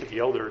report those to the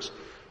elders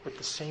with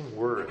the same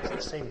words,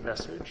 the same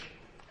message.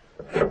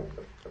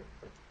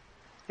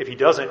 If he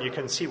doesn't, you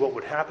can see what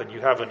would happen.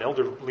 You have an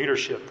elder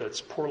leadership that's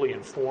poorly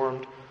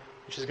informed,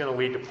 which is going to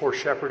lead to poor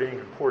shepherding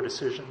and poor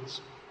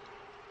decisions,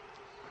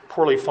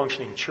 poorly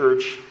functioning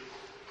church,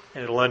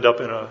 and it'll end up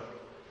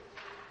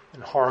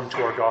in harm to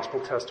our gospel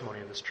testimony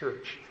in this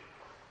church.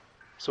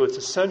 So it's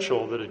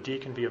essential that a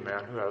deacon be a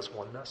man who has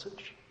one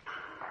message.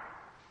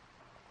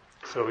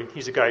 So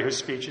he's a guy whose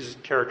speech is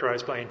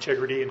characterized by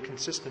integrity and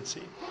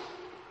consistency.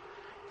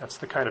 That's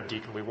the kind of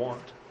deacon we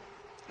want.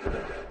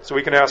 So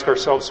we can ask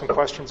ourselves some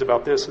questions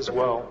about this as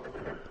well.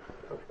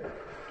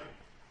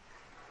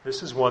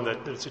 This is one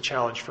that's a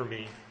challenge for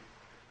me.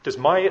 Does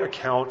my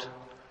account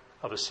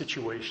of a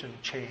situation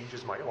change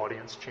as my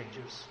audience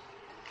changes?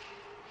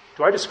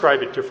 Do I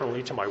describe it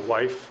differently to my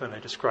wife than I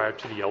describe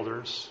to the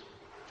elders?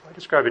 Do I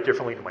describe it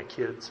differently to my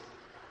kids?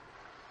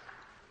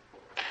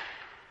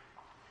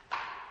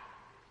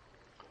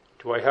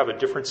 Do I have a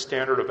different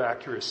standard of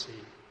accuracy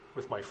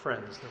with my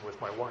friends than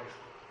with my wife?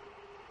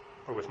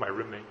 Or with my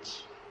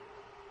roommates?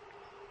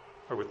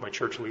 Or with my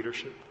church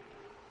leadership?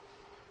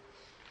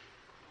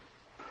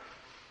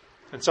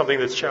 And something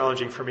that's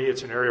challenging for me,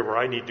 it's an area where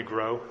I need to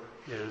grow,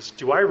 is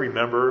do I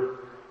remember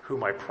who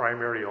my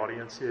primary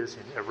audience is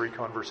in every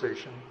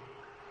conversation?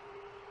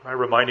 Am I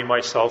reminding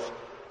myself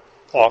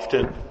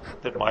often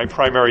that my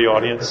primary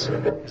audience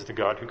is the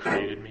God who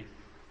created me?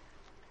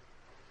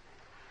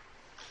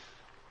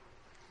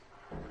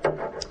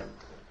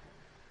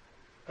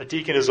 A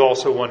deacon is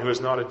also one who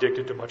is not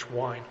addicted to much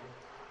wine.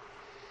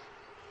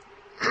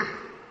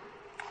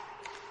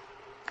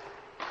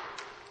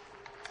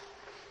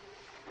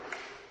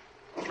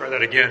 Try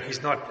that again.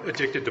 He's not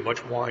addicted to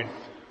much wine.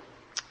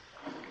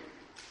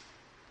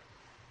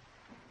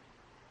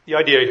 The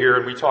idea here,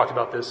 and we talked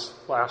about this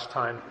last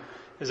time,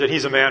 is that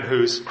he's a man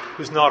who's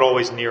not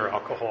always near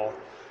alcohol.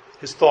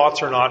 His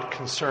thoughts are not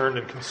concerned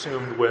and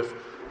consumed with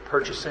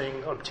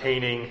purchasing,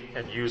 obtaining,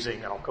 and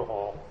using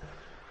alcohol.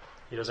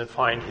 He doesn't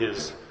find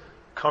his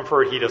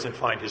comfort, he doesn't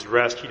find his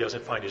rest, he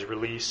doesn't find his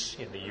release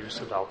in the use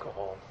of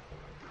alcohol.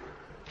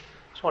 I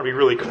just want to be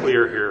really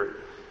clear here.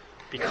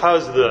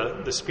 Because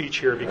the speech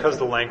here, because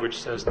the language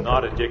says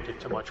not addicted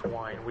to much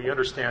wine, we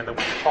understand that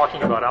when you're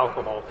talking about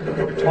alcohol,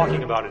 you're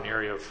talking about an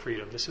area of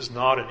freedom. This is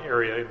not an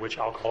area in which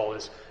alcohol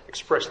is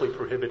expressly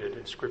prohibited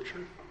in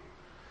Scripture.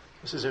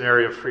 This is an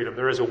area of freedom.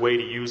 There is a way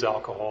to use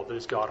alcohol that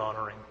is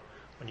God-honoring.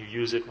 When you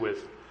use it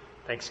with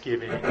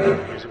thanksgiving,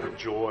 you use it with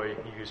joy,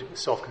 you use it with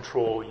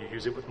self-control, you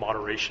use it with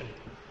moderation.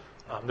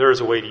 There is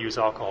a way to use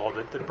alcohol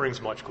that brings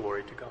much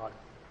glory to God.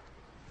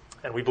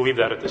 And we believe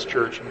that at this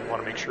church, and we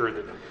want to make sure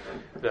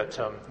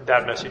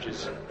that message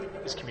is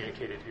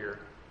communicated here.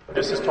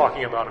 This is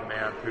talking about a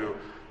man who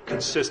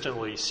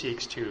consistently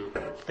seeks to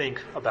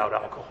think about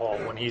alcohol.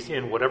 When he's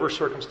in whatever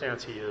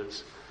circumstance he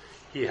is,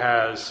 he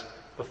has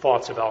the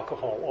thoughts of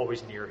alcohol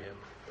always near him.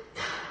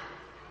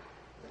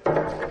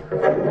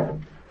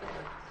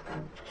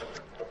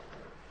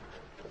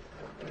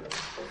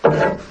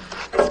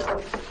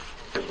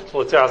 So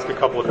let's ask a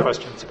couple of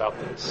questions about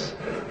this.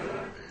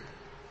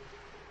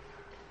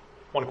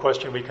 One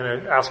question we can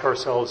ask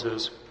ourselves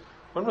is,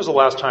 when was the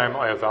last time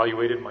I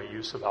evaluated my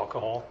use of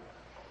alcohol?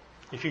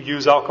 If you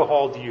use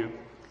alcohol, do you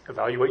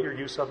evaluate your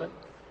use of it?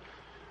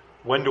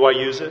 When do I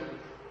use it?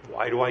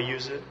 Why do I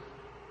use it?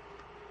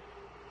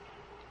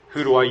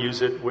 Who do I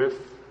use it with?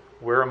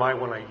 Where am I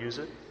when I use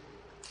it?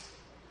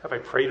 Have I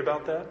prayed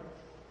about that?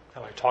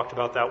 Have I talked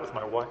about that with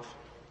my wife?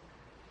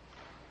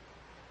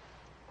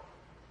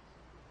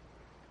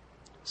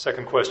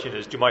 Second question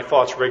is, do my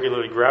thoughts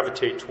regularly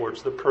gravitate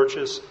towards the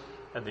purchase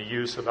and the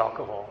use of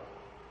alcohol?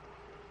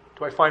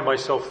 Do I find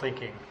myself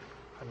thinking,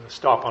 I'm going to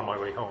stop on my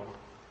way home,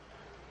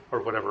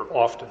 or whatever,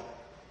 often?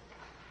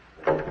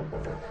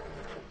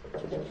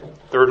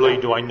 Thirdly,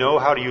 do I know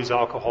how to use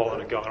alcohol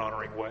in a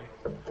God-honoring way?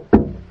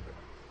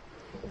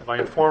 Have I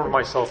informed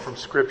myself from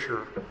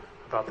Scripture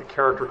about the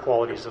character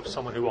qualities of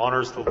someone who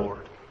honors the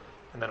Lord,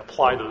 and then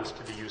apply those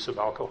to the use of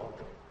alcohol?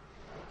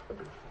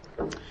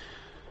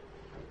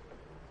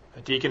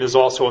 A deacon is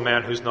also a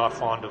man who's not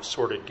fond of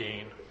sordid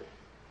gain.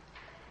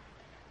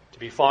 To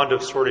be fond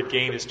of sordid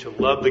gain is to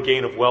love the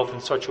gain of wealth in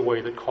such a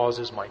way that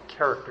causes my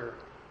character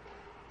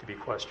to be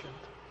questioned.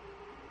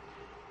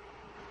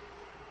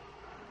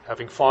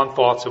 Having fond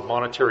thoughts of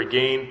monetary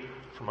gain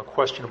from a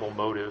questionable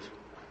motive,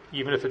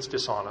 even if it's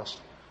dishonest,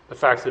 the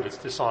fact that it's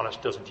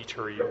dishonest doesn't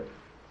deter you.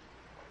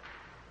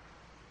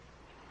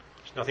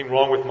 There's nothing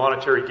wrong with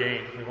monetary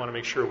gain. We want to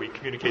make sure we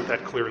communicate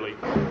that clearly.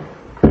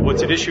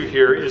 What's at issue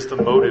here is the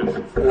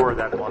motive for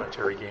that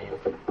monetary gain.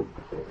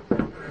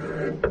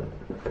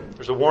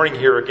 There's a warning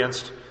here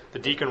against the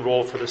deacon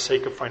role for the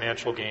sake of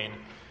financial gain,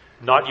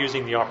 not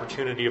using the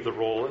opportunity of the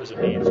role as a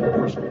means of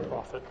personal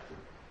profit.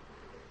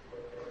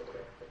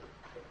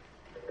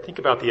 Think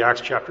about the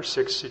Acts chapter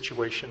 6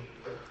 situation.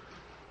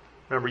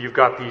 Remember, you've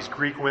got these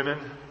Greek women,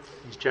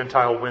 these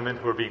Gentile women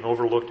who are being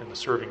overlooked in the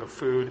serving of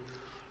food.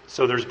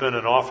 So there's been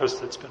an office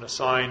that's been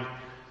assigned.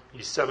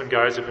 These 7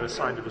 guys have been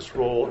assigned to this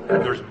role,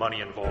 and there's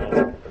money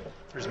involved.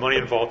 There's money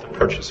involved to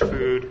purchase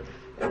food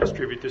and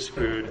distribute this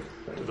food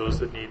to those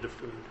that need the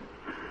food.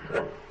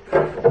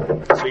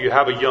 So you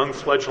have a young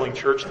fledgling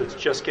church that's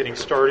just getting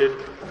started,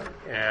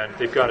 and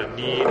they've got a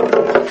need.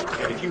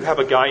 And if you have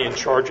a guy in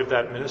charge of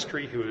that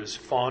ministry who is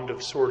fond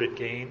of sordid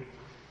gain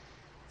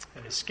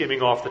and is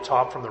skimming off the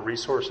top from the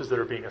resources that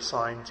are being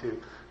assigned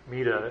to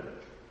meet a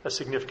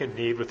significant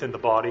need within the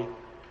body,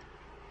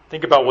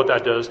 think about what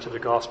that does to the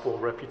gospel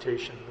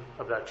reputation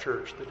of that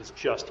church that is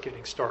just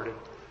getting started,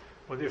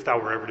 if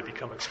that were ever to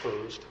become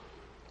exposed.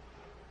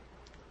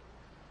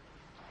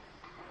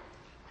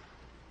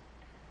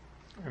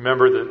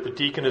 Remember that the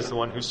deacon is the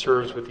one who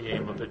serves with the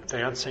aim of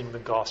advancing the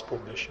gospel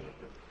mission.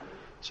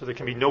 So there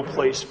can be no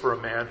place for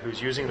a man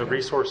who's using the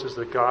resources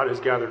that God has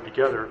gathered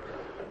together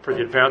for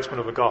the advancement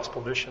of the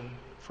gospel mission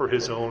for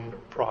his own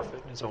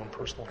profit and his own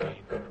personal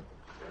gain.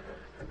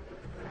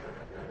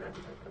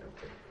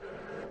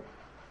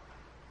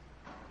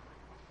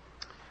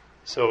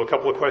 So a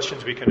couple of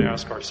questions we can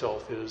ask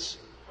ourselves is,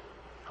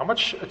 how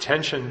much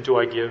attention do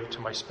I give to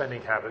my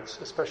spending habits,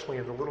 especially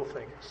in the little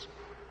things?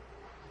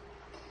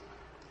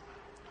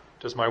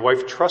 Does my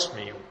wife trust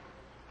me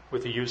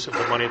with the use of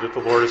the money that the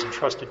Lord has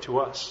entrusted to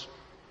us?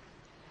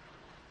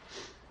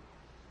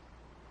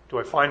 Do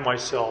I find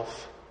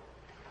myself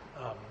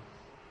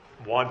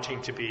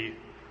wanting to be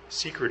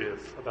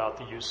secretive about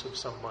the use of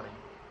some money?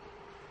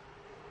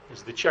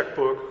 Is the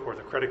checkbook or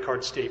the credit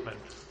card statement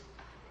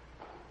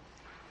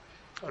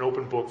an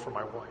open book for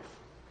my wife?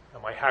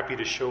 Am I happy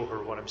to show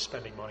her what I'm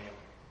spending money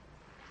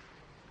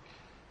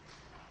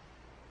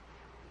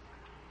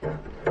on?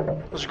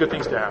 Those are good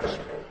things to ask.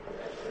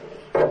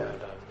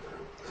 And,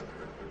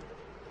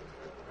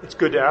 it's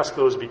good to ask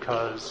those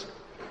because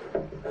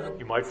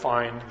you might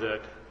find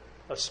that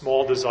a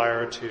small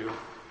desire to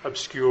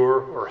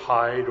obscure or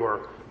hide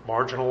or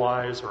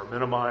marginalize or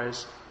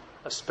minimize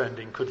a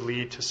spending could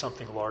lead to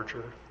something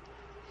larger.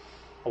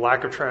 A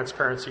lack of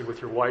transparency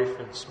with your wife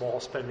in small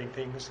spending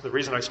things. The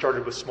reason I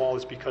started with small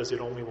is because it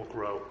only will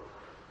grow.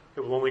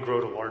 It will only grow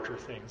to larger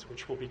things,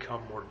 which will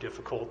become more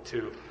difficult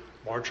to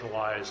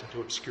marginalize and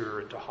to obscure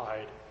and to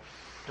hide.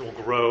 It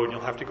will grow, and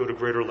you'll have to go to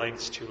greater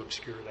lengths to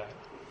obscure that.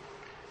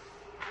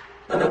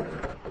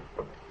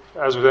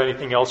 As with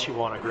anything else, you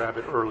want to grab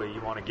it early. You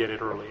want to get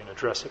it early and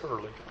address it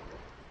early.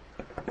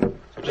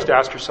 So just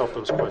ask yourself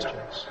those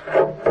questions.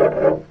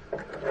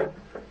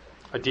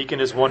 A deacon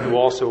is one who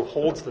also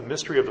holds the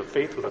mystery of the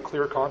faith with a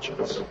clear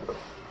conscience.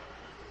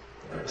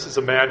 This is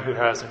a man who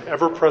has an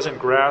ever-present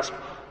grasp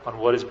on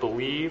what is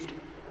believed,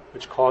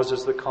 which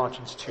causes the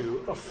conscience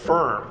to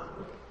affirm,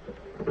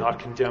 not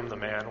condemn the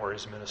man or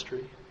his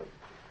ministry.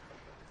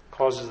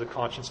 Causes the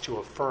conscience to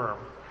affirm,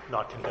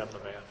 not condemn the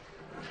man.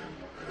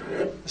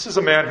 This is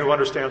a man who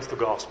understands the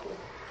gospel.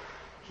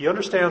 He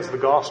understands the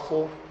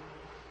gospel.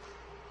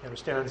 He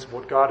understands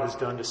what God has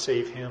done to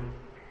save him.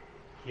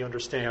 He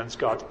understands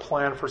God's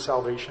plan for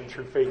salvation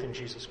through faith in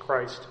Jesus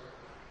Christ.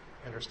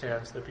 He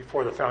understands that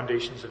before the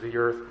foundations of the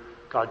earth,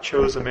 God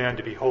chose a man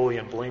to be holy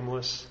and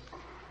blameless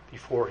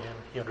before him.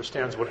 He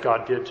understands what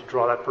God did to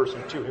draw that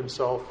person to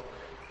himself.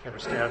 He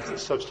understands the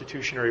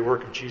substitutionary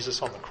work of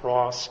Jesus on the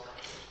cross.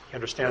 He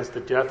understands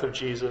the death of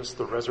Jesus,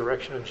 the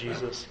resurrection of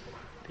Jesus,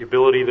 the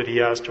ability that he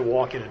has to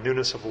walk in a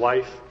newness of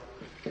life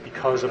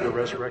because of the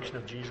resurrection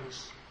of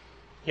Jesus.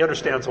 He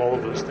understands all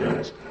of those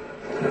things.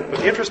 But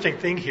the interesting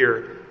thing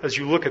here, as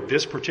you look at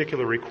this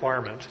particular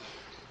requirement,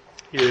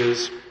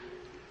 is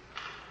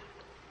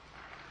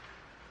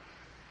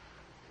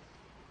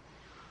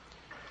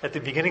at the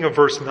beginning of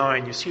verse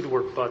 9, you see the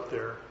word "but"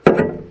 there.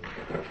 And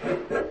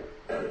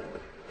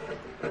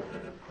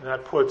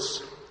that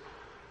puts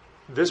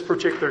this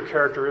particular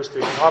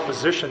characteristic in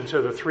opposition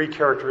to the 3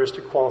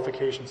 characteristic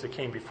qualifications that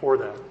came before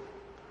that.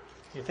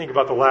 You think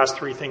about the last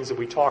 3 things that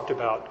we talked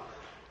about.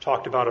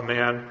 Talked about a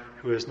man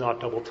who is not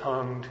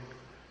double-tongued,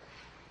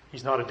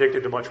 he's not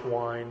addicted to much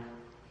wine,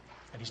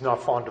 and he's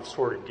not fond of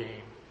sordid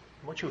gain.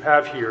 And what you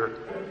have here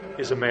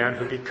is a man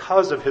who,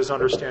 because of his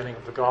understanding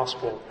of the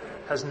gospel,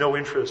 has no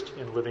interest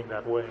in living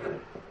that way.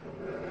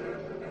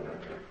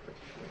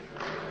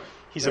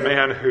 He's a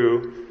man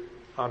who,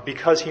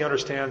 because he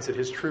understands that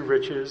his true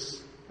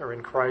riches are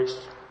in Christ,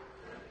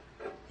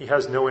 he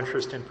has no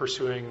interest in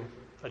pursuing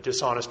a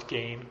dishonest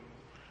gain,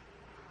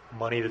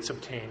 money that's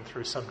obtained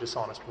through some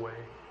dishonest way.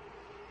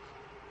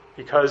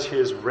 Because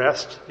his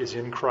rest is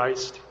in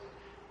Christ,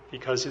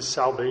 because his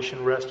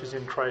salvation rest is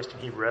in Christ,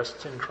 and he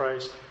rests in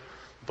Christ,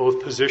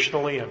 both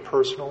positionally and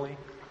personally,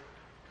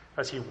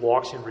 as he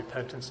walks in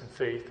repentance and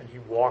faith, and he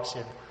walks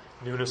in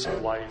newness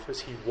of life, as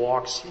he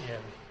walks in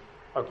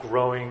a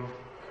growing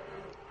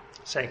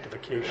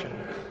sanctification.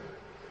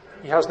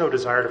 He has no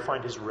desire to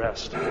find his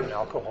rest in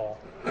alcohol.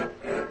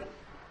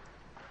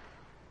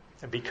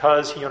 And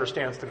because he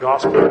understands the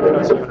gospel,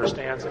 because he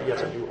understands that he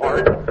has a new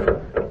heart,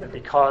 and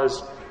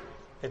because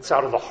It's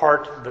out of the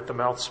heart that the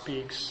mouth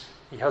speaks.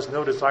 He has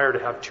no desire to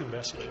have two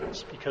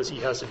messages because he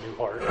has a new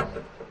heart.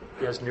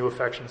 He has new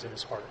affections in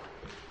his heart.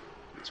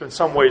 So in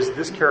some ways,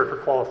 this character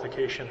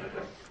qualification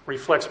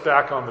reflects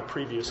back on the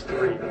previous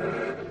three.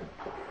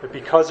 That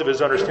because of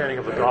his understanding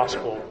of the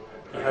gospel,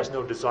 he has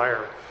no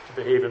desire to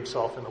behave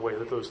himself in the way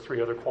that those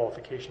three other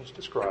qualifications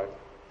describe.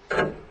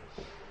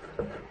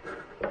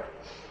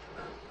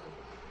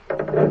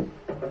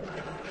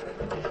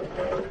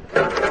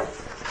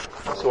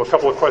 So a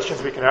couple of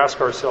questions we can ask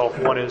ourselves.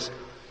 One is,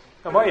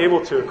 am I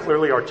able to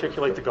clearly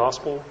articulate the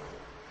gospel?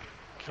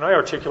 Can I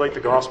articulate the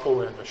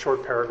gospel in a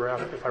short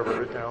paragraph if I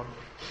wrote it down?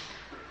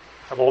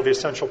 Have all the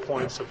essential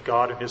points of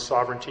God and his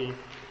sovereignty,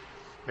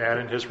 man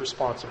and his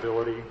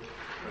responsibility,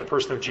 the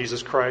person of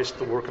Jesus Christ,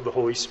 the work of the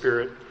Holy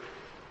Spirit,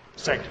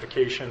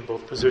 sanctification,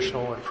 both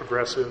positional and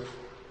progressive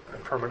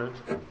and permanent.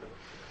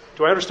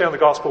 Do I understand the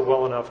gospel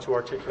well enough to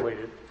articulate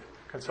it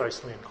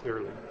concisely and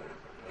clearly?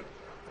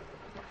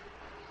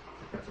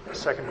 The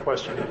second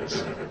question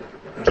is,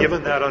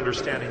 given that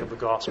understanding of the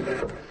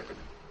gospel,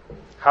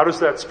 how does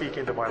that speak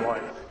into my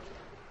life?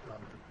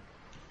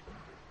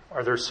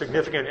 Are there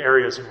significant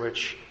areas in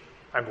which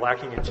I'm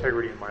lacking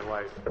integrity in my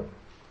life?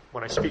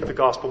 When I speak the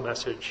gospel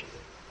message,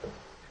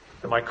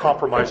 am I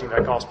compromising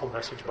that gospel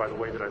message by the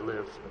way that I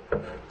live?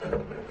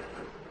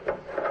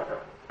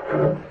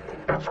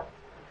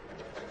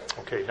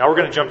 Okay, now we're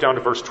going to jump down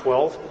to verse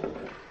 12.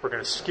 We're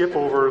going to skip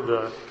over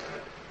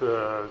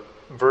the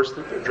verse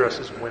that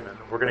addresses women.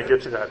 We're going to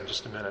get to that in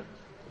just a minute.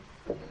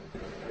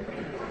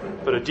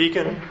 But a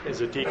deacon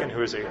is a deacon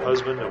who is a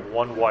husband of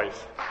one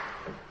wife.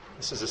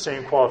 This is the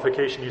same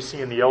qualification you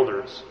see in the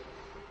elders.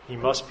 He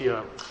must be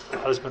a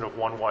husband of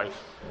one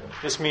wife.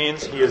 This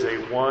means he is a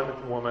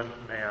one-woman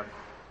man.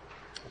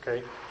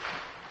 Okay?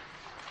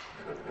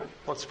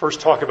 Let's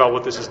first talk about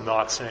what this is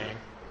not saying.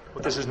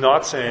 What this is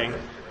not saying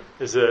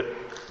is that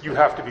you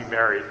have to be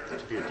married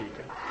to be a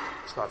deacon.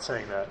 It's not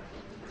saying that.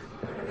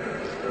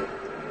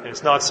 And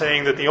it's not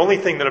saying that the only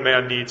thing that a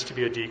man needs to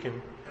be a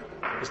deacon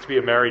is to be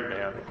a married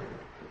man.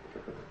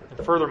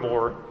 And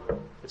furthermore,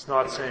 it's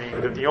not saying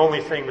that the only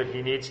thing that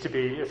he needs to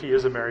be, if he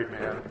is a married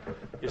man,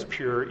 is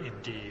pure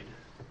indeed.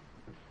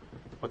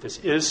 What this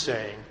is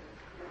saying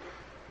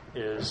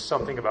is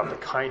something about the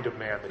kind of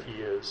man that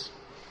he is.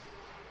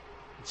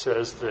 It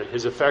says that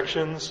his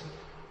affections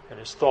and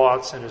his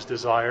thoughts and his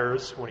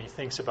desires, when he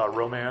thinks about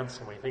romance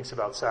and when he thinks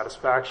about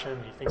satisfaction,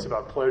 he thinks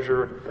about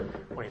pleasure,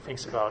 when he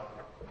thinks about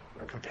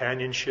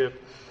companionship,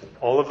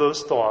 all of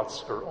those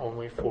thoughts are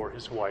only for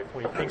his wife.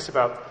 When he thinks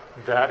about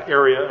that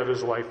area of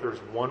his life, there's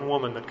one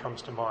woman that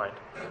comes to mind.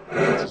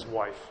 That's his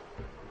wife.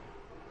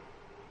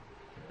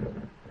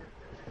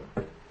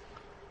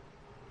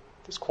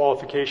 This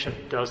qualification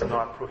does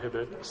not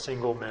prohibit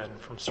single men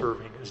from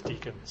serving as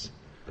deacons.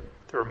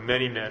 There are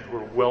many men who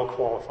are well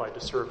qualified to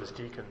serve as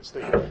deacons.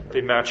 They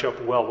match up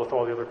well with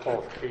all the other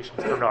qualifications.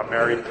 They're not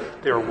married.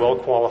 They are well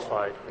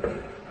qualified.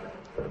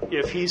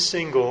 If he's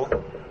single,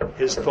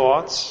 his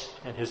thoughts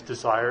and his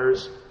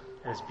desires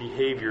and his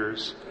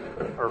behaviors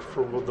are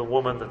for the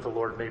woman that the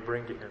Lord may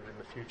bring to him in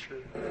the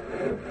future.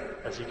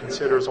 As he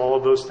considers all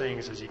of those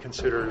things, as he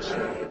considers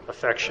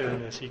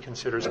affection, as he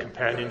considers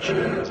companionship,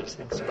 as he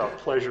thinks about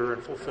pleasure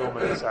and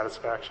fulfillment and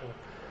satisfaction,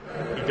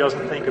 he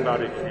doesn't think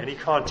about it in any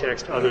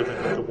context other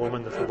than the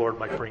woman that the Lord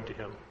might bring to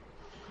him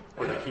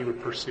or that he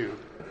would pursue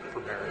for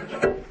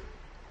marriage.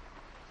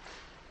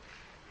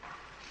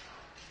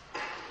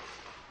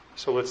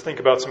 So let's think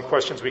about some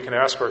questions we can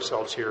ask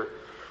ourselves here.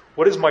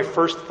 What is my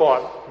first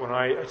thought when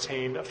I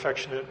entertain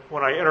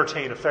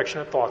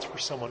affectionate thoughts for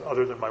someone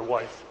other than my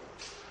wife?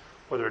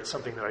 Whether it's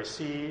something that I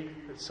see,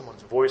 it's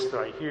someone's voice that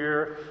I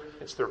hear,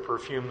 it's their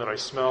perfume that I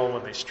smell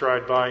when they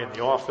stride by in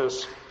the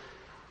office.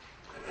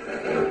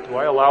 Do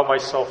I allow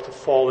myself to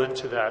fall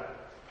into that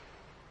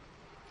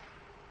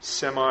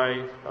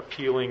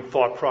semi-appealing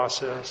thought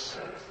process?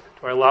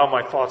 Do I allow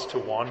my thoughts to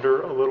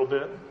wander a little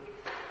bit?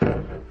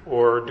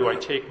 Or do I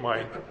take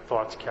my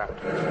thoughts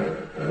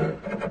captive?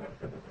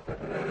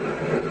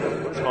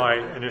 What's my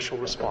initial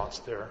response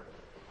there?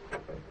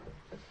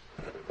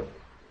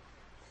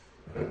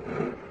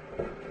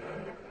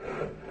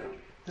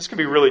 This can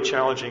be really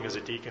challenging as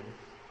a deacon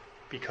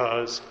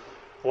because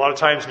a lot of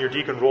times in your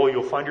deacon role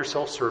you'll find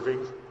yourself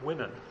serving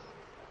women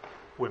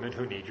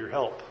who need your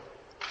help.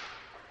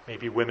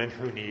 Maybe women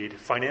who need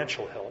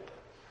financial help,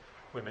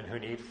 women who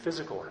need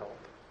physical help,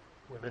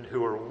 women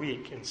who are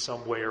weak in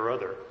some way or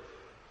other.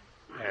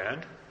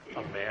 And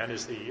a man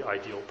is the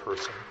ideal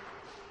person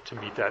to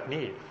meet that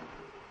need.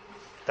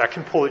 That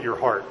can pull at your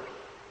heart.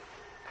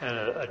 And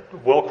a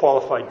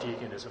well-qualified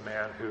deacon is a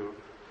man who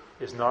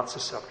is not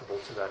susceptible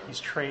to that.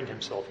 He's trained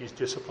himself, he's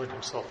disciplined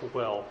himself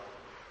well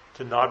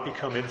to not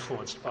become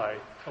influenced by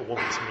a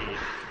woman's need.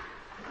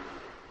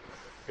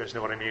 You guys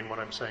know what I mean when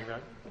I'm saying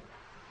that?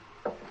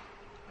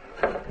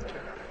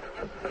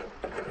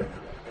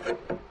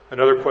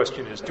 Another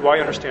question is, do I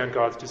understand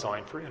God's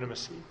design for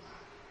intimacy?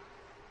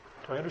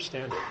 Do I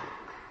understand it?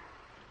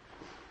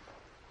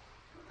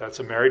 That's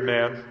a married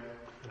man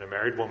and a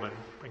married woman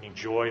bringing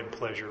joy and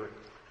pleasure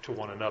to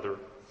one another.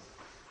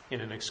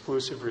 in an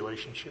exclusive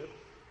relationship.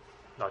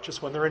 Not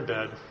just when they're in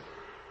bed,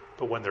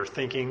 but when they're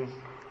thinking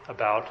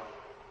about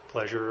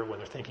pleasure, when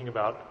they're thinking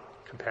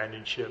about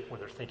companionship, when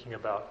they're thinking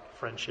about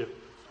friendship.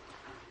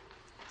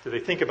 Do they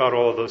think about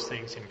all of those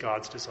things in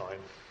God's design,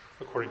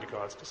 according to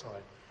God's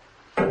design?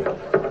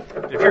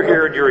 If you're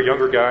here and you're a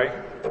younger guy,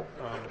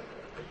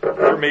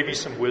 there may be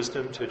some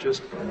wisdom to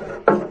just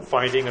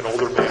finding an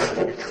older man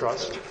that you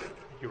trust,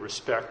 you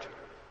respect,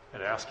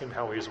 and ask him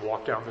how he has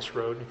walked down this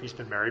road if he's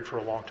been married for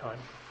a long time.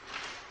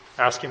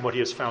 Ask him what he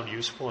has found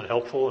useful and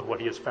helpful and what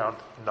he has found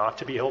not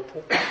to be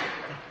helpful,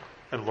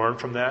 and learn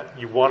from that.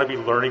 You want to be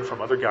learning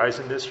from other guys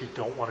in this. You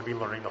don't want to be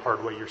learning the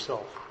hard way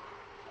yourself.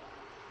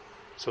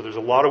 So there's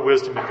a lot of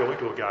wisdom in going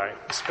to a guy,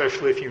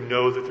 especially if you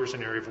know that there's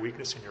an area of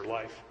weakness in your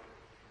life.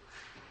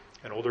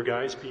 And older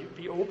guys,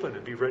 be open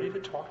and be ready to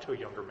talk to a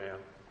younger man.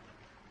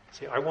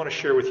 Say, I want to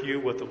share with you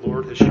what the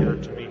Lord has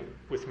shared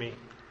with me,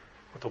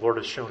 what the Lord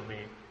has shown me.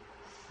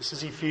 This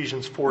is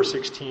Ephesians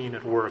 4:16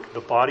 at work.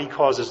 The body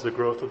causes the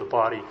growth of the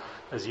body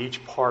as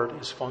each part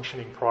is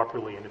functioning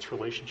properly in its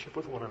relationship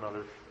with one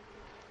another.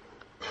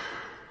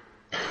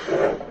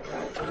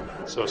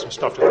 So some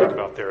stuff to think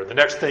about there. The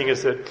next thing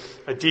is that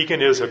a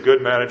deacon is a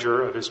good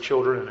manager of his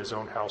children and his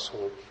own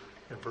household,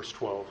 in verse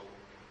 12.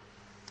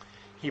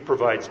 He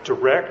provides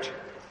direct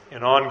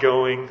and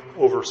ongoing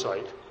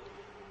oversight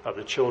of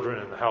the children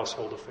and the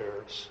household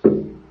affairs.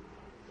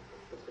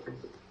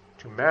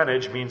 To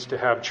manage means to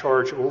have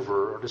charge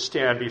over or to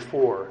stand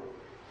before.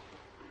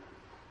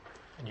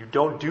 And you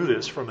don't do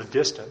this from a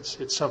distance.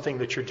 It's something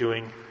that you're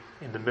doing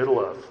in the middle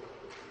of.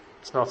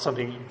 It's not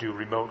something you do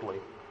remotely.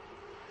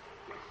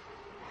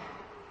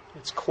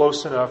 It's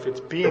close enough,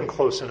 it's being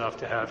close enough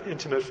to have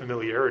intimate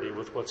familiarity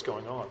with what's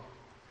going on.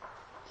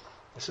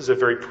 This is a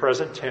very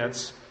present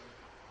tense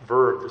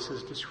verb. This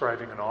is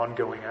describing an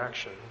ongoing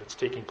action that's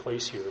taking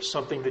place here.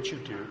 Something that you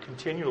do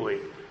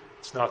continually.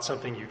 It's not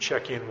something you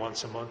check in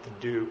once a month and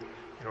do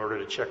in order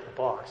to check the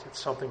box. It's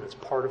something that's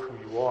part of who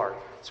you are.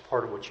 It's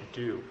part of what you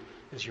do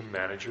as you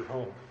manage your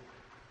home.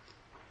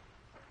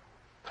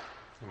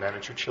 You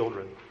manage your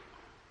children.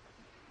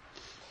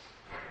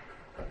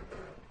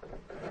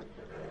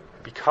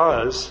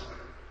 Because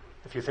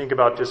if you think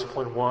about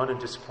discipline 1 and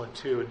discipline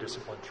 2 and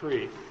discipline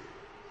 3,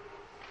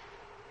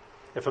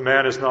 if a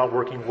man is not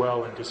working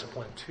well in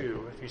discipline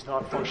 2, if he's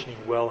not functioning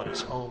well in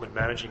his home and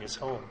managing his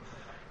home,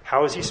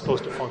 how is he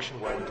supposed to function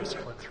well in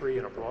discipline 3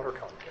 in a broader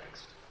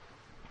context?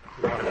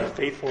 We want to be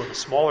faithful in the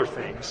smaller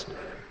things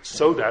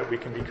so that we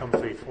can become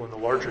faithful in the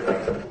larger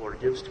things that the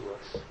Lord gives to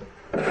us.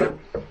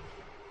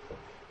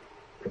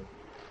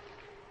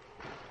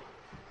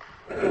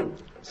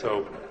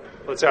 So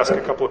let's ask a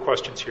couple of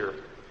questions here.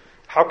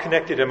 How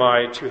connected am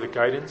I to the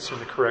guidance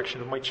and the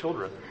correction of my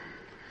children?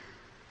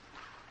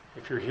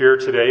 If you're here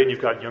today and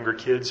you've got younger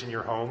kids in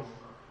your home,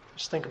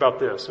 just think about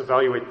this,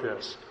 evaluate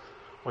this.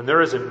 When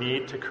there is a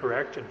need to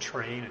correct and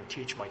train and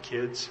teach my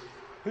kids,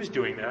 who's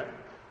doing that?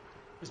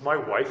 Is my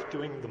wife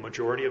doing the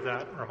majority of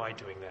that, or am I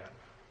doing that?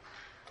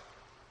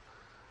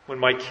 When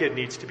my kid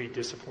needs to be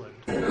disciplined,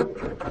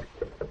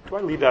 do I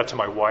leave that to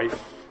my wife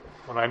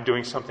when I'm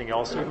doing something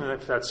else, even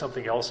if that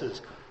something else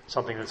is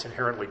something that's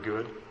inherently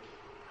good?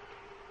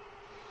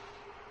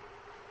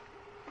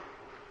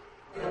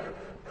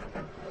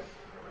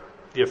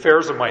 The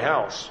affairs of my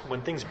house,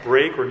 when things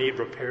break or need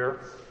repair,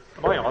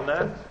 am I on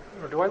that,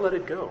 or do I let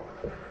it go?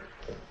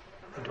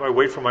 And do I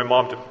wait for my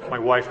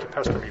wife to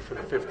pester me for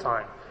the 5th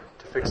time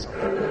to fix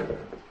something?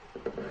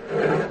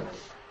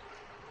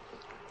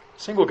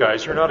 Single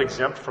guys, you're not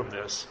exempt from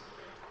this.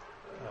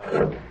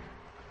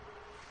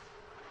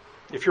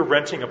 If you're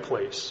renting a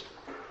place,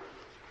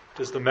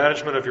 does the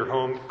management of your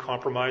home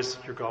compromise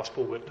your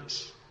gospel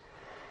witness?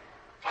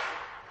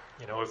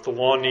 You know, if the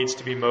lawn needs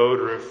to be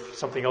mowed or if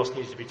something else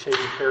needs to be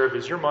taken care of,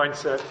 is your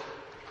mindset,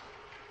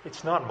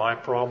 it's not my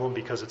problem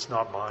because it's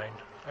not mine.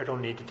 I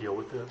don't need to deal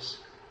with this.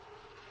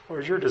 Or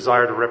is your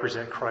desire to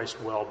represent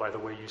Christ well by the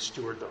way you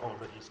steward the home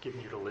that He's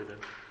given you to live in,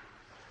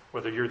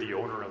 whether you're the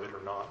owner of it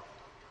or not?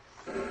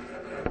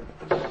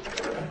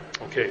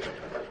 Okay.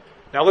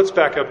 Now let's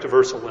back up to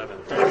verse 11,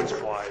 deacons'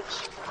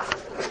 wives.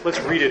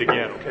 Let's read it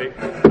again, okay?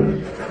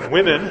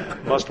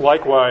 Women must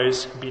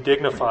likewise be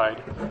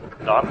dignified,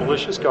 not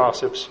malicious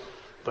gossips,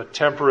 but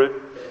temperate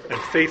and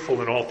faithful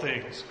in all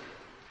things.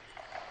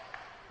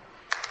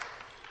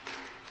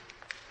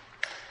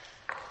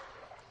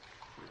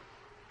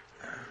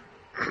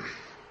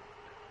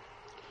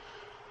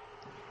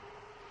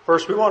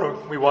 First, we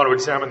want to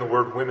examine the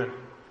word women.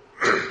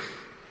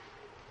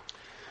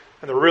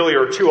 And there really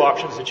are 2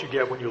 options that you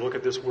get when you look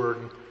at this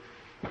word.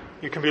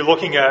 You can be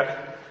looking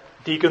at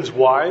deacons'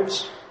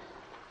 wives,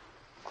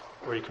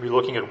 or you can be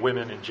looking at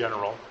women in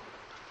general.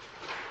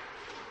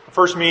 The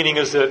first meaning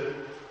is that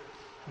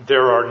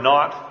there are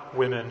not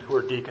women who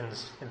are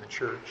deacons in the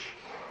church.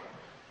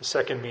 The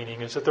second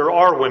meaning is that there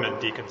are women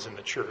deacons in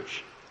the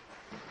church.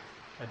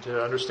 And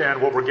to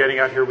understand what we're getting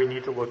at here, we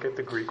need to look at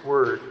the Greek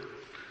word.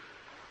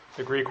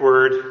 The Greek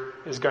word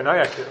is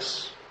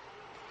gynaikos.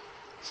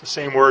 It's the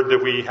same word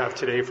that we have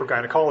today for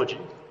gynecology.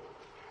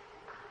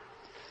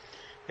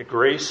 At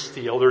Grace,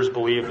 the elders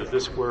believe that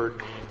this word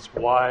means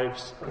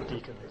wives of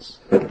deacons.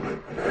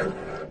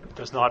 It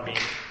does not mean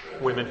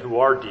women who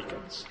are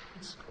deacons.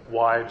 It's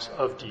wives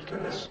of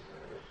deacons.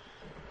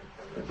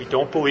 We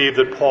don't believe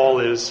that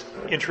Paul is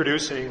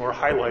introducing or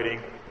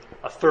highlighting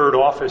a third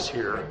office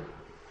here.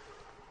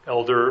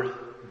 Elder,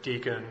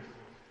 deacon,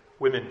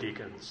 women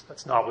deacons.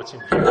 That's not what's in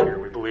view here.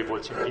 We believe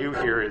what's in view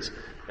here is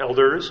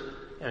elders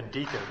and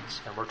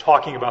deacons. And we're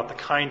talking about the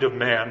kind of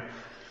man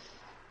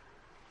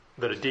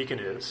that a deacon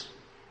is,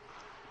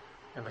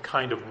 and the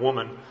kind of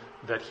woman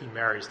that he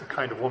marries, the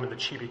kind of woman that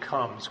she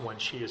becomes when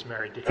she is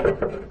married to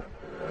him.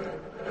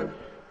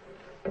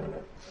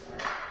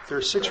 There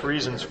are 6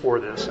 reasons for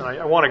this, and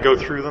I want to go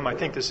through them. I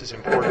think this is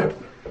important.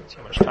 Let's see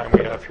how much time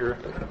we have here.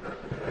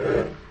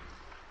 I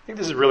think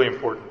this is really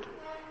important.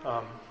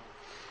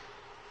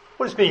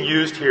 What is being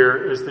used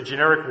here is the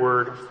generic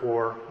word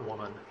for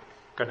woman,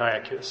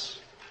 gynaiakis.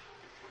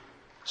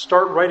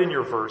 Start right in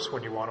your verse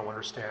when you want to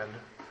understand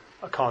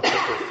a concept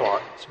or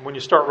thought. So when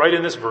you start right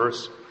in this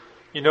verse,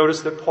 you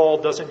notice that Paul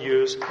doesn't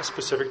use a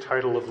specific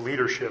title of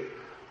leadership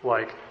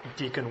like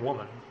deacon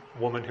woman,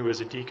 woman who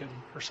is a deacon,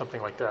 or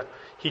something like that.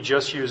 He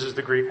just uses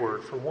the Greek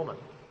word for woman.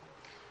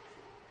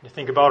 You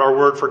think about our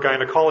word for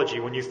gynecology.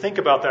 When you think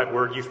about that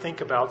word, you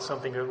think about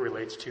something that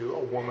relates to a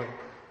woman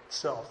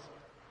itself.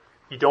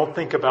 You don't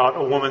think about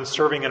a woman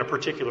serving in a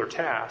particular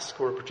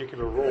task or a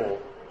particular role.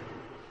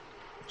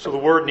 So the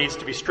word needs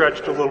to be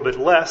stretched a little bit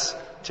less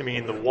to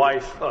mean the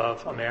wife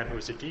of a man who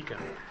is a deacon,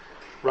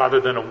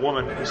 rather than a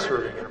woman who's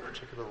serving in a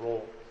particular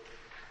role.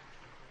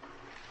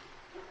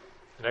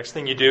 The next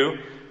thing you do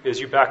is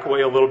you back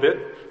away a little bit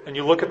and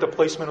you look at the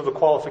placement of the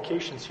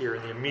qualifications here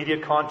in the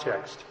immediate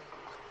context.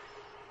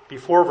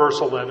 Before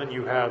verse 11,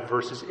 you have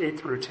verses 8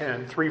 through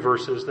 10, 3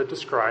 verses that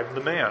describe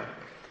the man.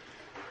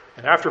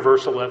 And after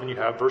verse 11, you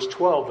have verse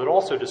 12 that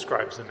also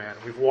describes the man.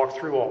 We've walked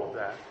through all of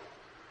that.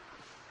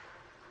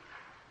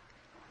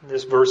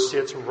 This verse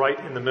sits right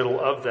in the middle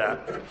of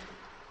that.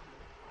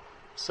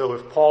 So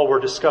if Paul were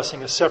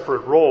discussing a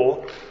separate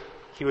role,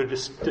 he would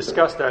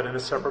discuss that in a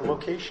separate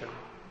location.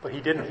 But he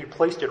didn't. He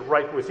placed it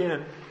right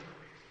within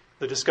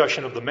the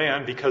discussion of the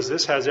man, because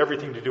this has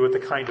everything to do with the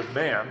kind of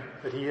man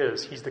that he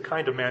is. He's the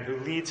kind of man who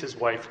leads his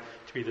wife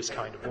to be this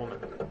kind of woman.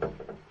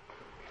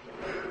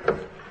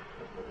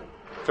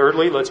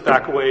 Thirdly, let's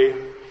back away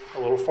a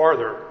little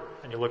farther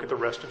and you look at the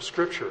rest of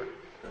Scripture.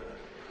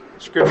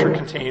 Scripture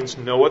contains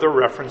no other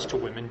reference to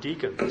women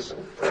deacons.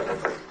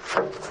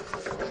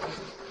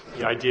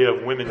 The idea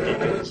of women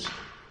deacons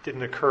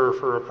didn't occur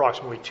for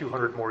approximately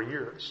 200 more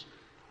years.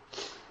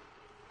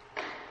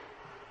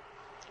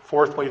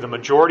 Fourthly, the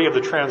majority of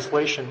the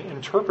translation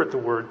interpret the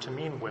word to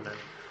mean women.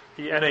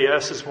 The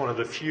NAS is one of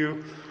the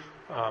few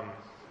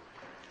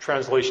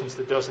translations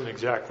that doesn't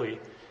exactly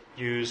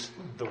use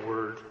the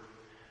word.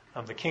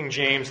 The King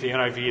James, the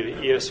NIV,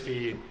 the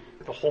ESV,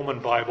 the Holman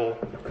Bible,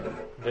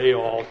 they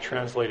all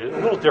translate it a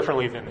little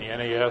differently than the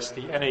NAS.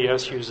 The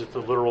NAS uses the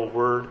literal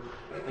word.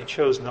 They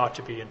chose not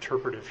to be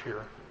interpretive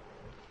here.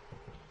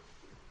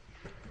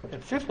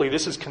 And fifthly,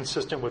 this is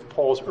consistent with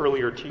Paul's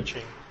earlier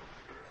teaching.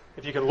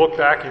 If you can look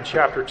back in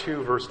chapter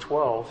 2, verse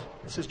 12,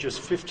 this is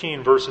just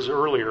 15 verses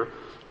earlier.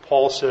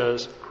 Paul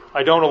says,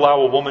 I don't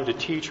allow a woman to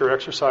teach or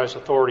exercise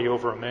authority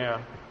over a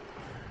man.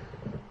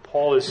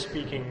 Paul is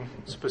speaking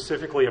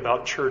specifically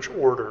about church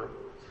order.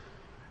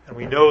 And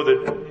we know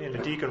that in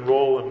a deacon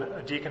role,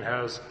 a deacon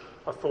has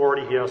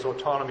authority, he has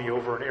autonomy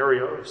over an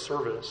area of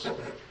service.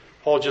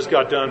 Paul just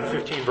got done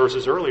 15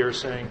 verses earlier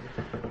saying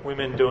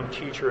women don't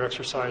teach or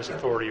exercise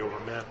authority over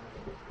men.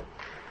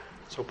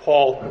 So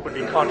Paul would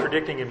be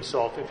contradicting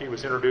himself if he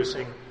was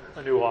introducing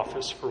a new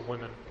office for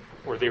women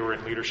where they were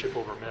in leadership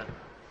over men.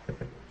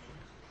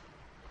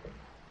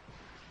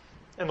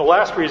 And the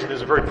last reason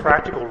is a very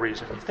practical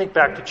reason. You think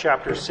back to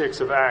chapter 6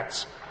 of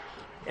Acts,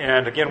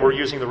 and again, we're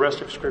using the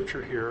rest of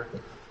Scripture here.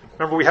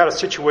 Remember, we had a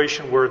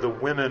situation where the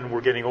women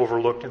were getting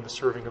overlooked in the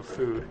serving of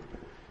food.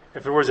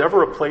 If there was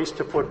ever a place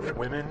to put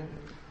women,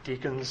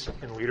 deacons,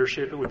 in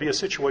leadership, it would be a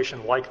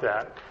situation like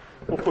that.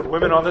 We'll put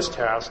women on this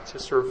task to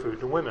serve food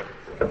to women.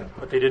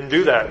 But they didn't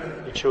do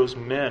that. They chose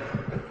men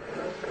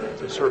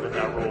to serve in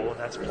that role, and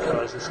that's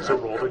because this is a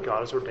role that God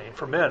has ordained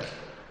for men,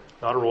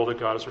 not a role that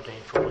God has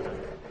ordained for women.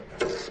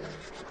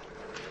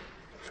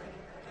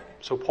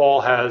 So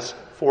Paul has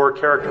 4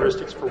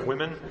 characteristics for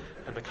women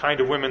and the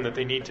kind of women that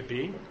they need to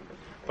be.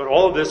 But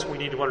all of this we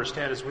need to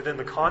understand is within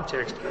the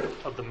context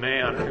of the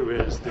man who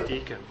is the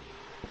deacon,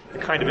 the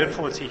kind of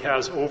influence he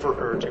has over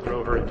her to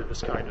grow her into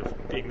this kind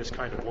of being this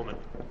kind of woman.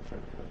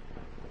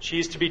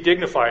 She's to be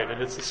dignified,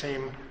 and it's the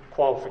same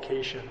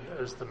qualification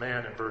as the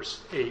man in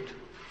verse 8.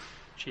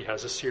 She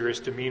has a serious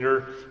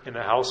demeanor in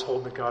the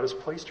household that God has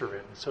placed her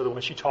in, so that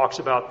when she talks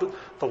about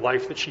the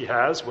life that she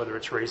has, whether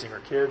it's raising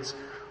her kids,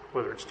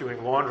 whether it's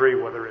doing laundry,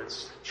 whether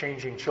it's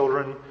changing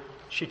children,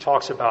 she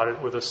talks about it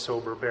with a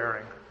sober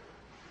bearing.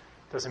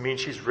 Doesn't mean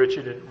she's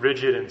rigid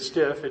and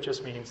stiff. It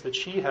just means that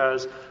she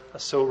has a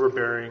sober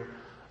bearing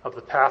of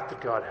the path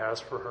that God has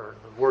for her,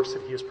 and the works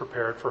that He has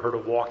prepared for her to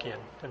walk in,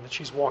 and that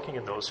she's walking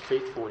in those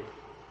faithfully.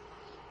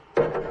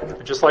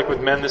 And just like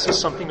with men, this is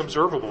something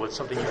observable. It's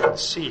something you can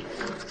see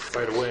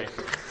right away.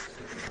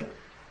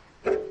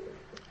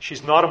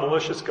 She's not a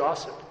malicious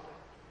gossip.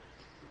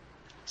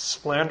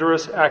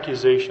 Slanderous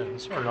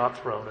accusations are not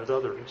thrown at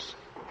others.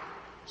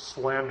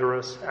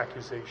 Slanderous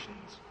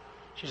accusations.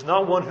 She's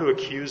not one who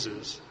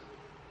accuses.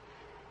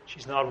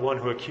 She's not one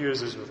who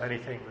accuses with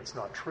anything that's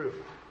not true.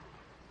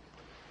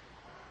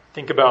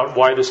 Think about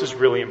why this is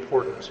really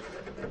important.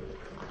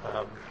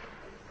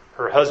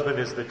 Her husband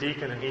is the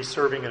deacon, and he's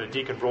serving in a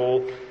deacon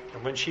role.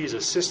 And when she's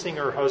assisting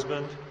her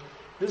husband,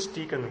 this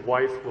deacon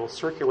wife will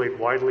circulate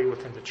widely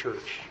within the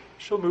church.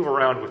 She'll move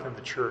around within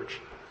the church.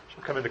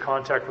 She'll come into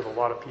contact with a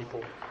lot of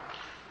people,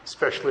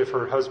 especially if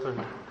her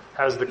husband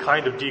has the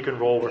kind of deacon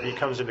role where he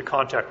comes into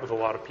contact with a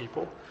lot of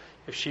people.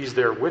 If she's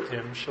there with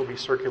him, she'll be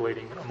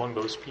circulating among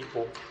those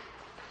people.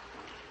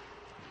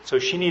 So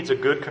she needs a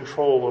good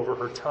control over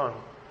her tongue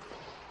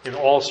in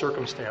all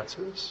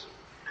circumstances.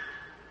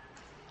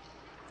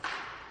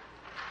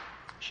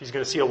 She's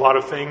going to see a lot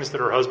of things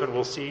that her husband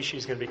will see.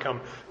 She's going to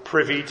become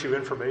privy to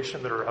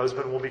information that her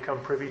husband will become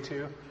privy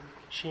to.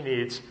 She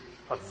needs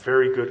a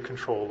very good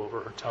control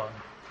over her tongue.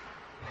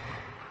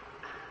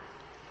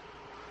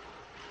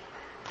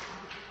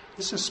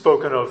 This is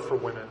spoken of for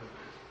women.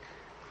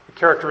 The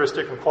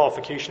characteristic and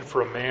qualification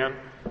for a man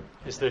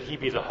is that he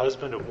be the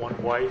husband of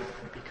one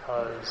wife,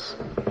 because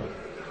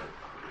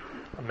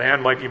a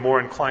man might be more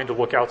inclined to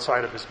look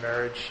outside of his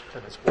marriage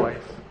than his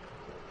wife.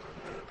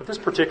 But this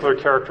particular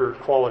character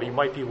quality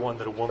might be one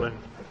that a woman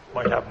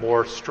might have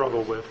more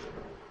struggle with,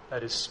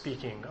 that is,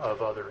 speaking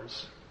of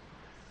others.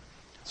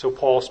 So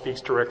Paul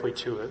speaks directly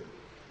to it.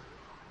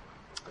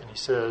 And he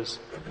says,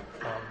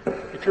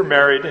 if you're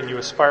married and you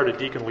aspire to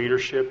deacon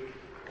leadership,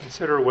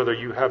 consider whether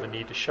you have a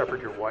need to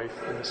shepherd your wife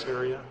in this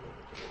area.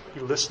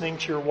 Be listening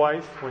to your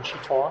wife when she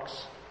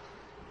talks.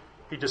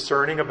 Be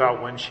discerning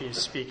about when she's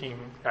speaking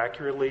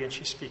accurately and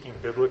she's speaking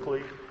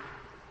biblically,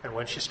 and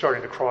when she's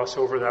starting to cross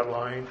over that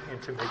line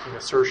into making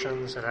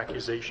assertions and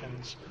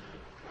accusations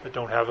that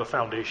don't have a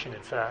foundation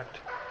in fact,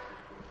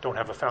 don't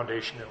have a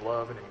foundation in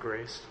love and in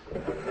grace.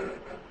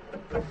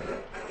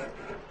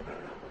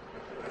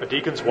 A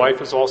deacon's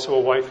wife is also a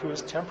wife who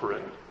is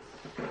temperate,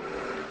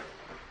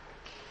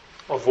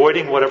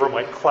 avoiding whatever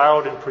might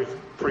cloud and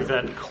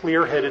prevent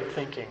clear-headed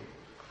thinking.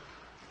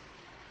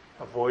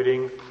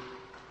 Avoiding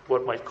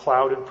what might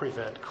cloud and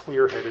prevent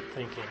clear-headed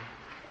thinking.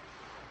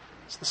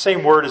 It's the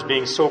same word as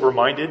being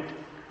sober-minded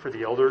for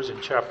the elders in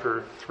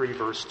chapter 3,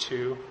 verse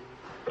 2.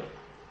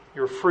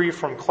 You're free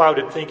from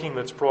clouded thinking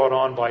that's brought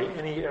on by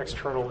any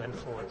external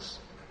influence.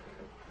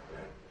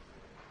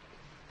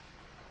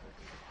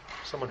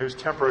 Someone who's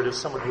temperate is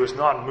someone who is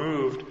not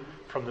moved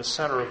from the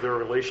center of their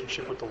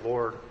relationship with the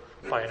Lord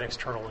by an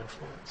external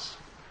influence.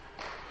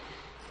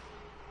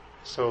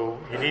 So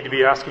you need to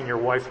be asking your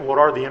wife, what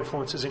are the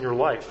influences in your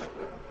life?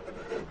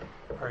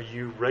 Are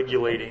you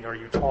regulating? Are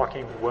you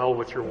talking well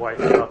with your wife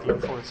about the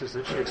influences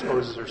that she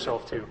exposes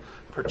herself to,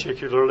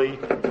 particularly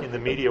in the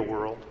media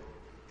world?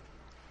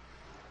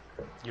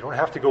 You don't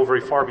have to go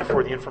very far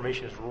before the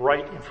information is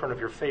right in front of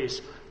your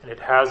face and it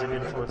has an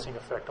influencing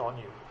effect on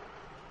you.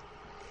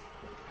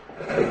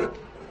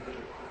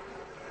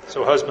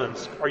 So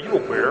husbands, are you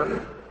aware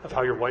of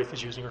how your wife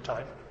is using her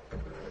time?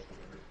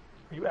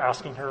 Are you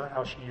asking her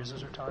how she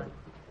uses her time?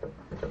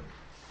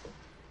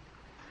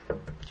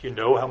 Do you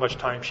know how much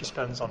time she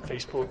spends on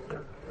Facebook?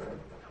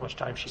 How much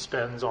time she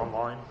spends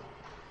online?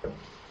 Do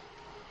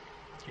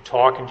you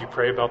talk and do you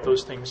pray about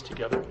those things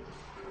together?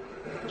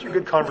 These are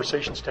good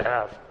conversations to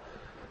have.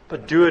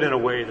 But do it in a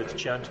way that's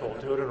gentle.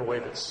 Do it in a way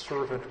that's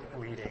servant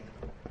leading.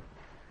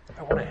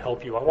 I want to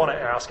help you. I want to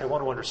ask. I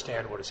want to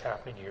understand what is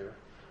happening here.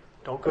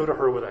 Don't go to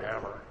her with a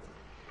hammer.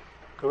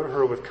 Go to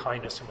her with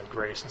kindness and with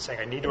grace and saying,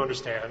 I need to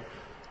understand,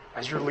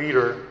 as your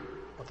leader,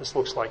 what this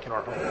looks like in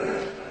our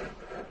home.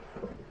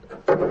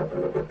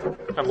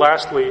 And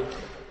lastly,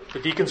 the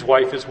deacon's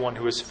wife is one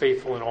who is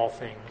faithful in all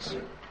things.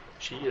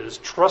 She is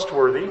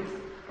trustworthy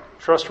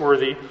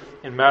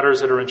in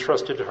matters that are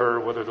entrusted to her,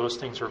 whether those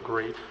things are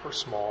great or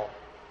small.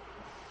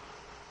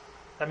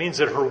 That means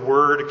that her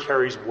word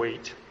carries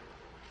weight.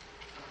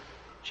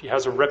 She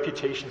has a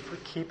reputation for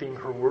keeping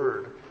her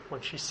word.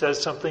 When she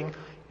says something,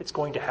 it's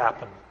going to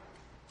happen.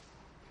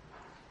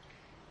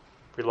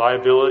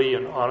 Reliability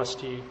and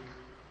honesty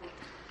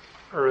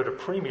are at a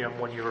premium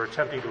when you are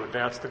attempting to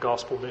advance the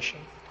gospel mission.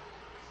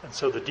 And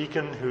so the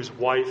deacon whose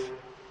wife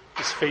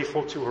is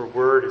faithful to her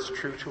word, is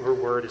true to her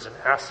word, is an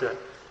asset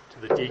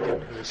to the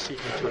deacon who is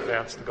seeking to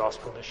advance the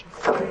gospel mission.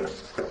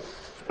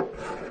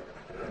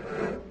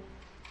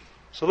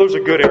 So those are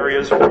good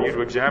areas for you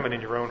to examine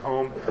in your own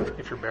home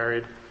if you're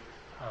married.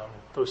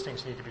 Those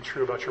things need to be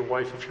true about your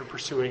wife if you're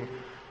pursuing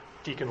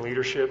deacon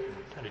leadership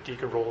and a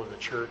deacon role in the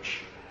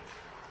church.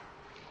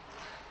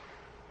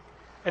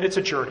 And it's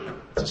a journey.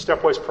 It's a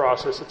stepwise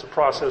process. It's a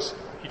process.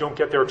 You don't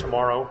get there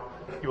tomorrow.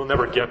 You will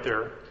never get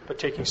there. But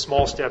taking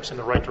small steps in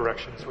the right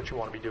direction is what you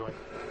want to be doing.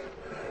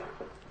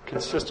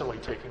 Consistently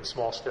taking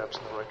small steps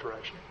in the right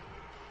direction.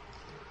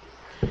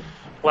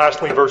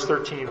 Lastly, verse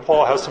 13,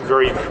 Paul has some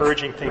very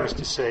encouraging things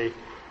to say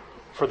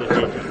for the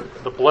deacon,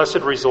 the blessed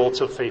results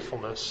of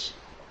faithfulness.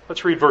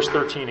 Let's read verse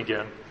 13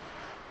 again.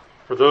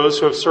 For those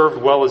who have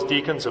served well as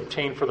deacons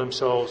obtain for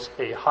themselves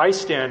a high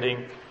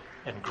standing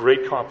and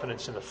great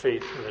confidence in the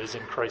faith that is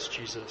in Christ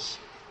Jesus.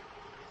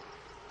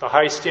 The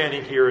high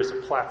standing here is a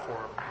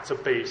platform, it's a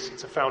base,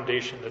 it's a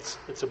foundation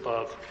that's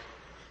above.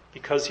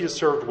 Because he has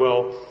served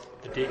well,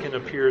 the deacon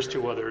appears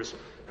to others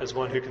as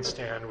one who can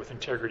stand with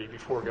integrity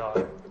before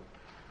God.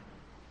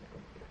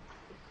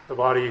 The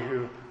body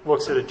who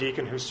looks at a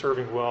deacon who's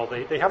serving well,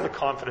 they have the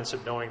confidence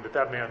of knowing that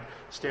that man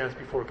stands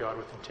before God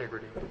with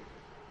integrity.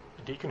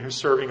 The deacon who's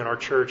serving in our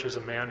church is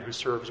a man who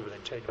serves with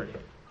integrity.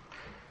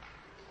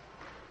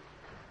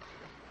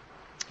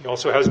 He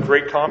also has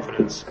great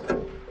confidence.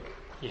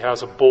 He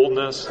has a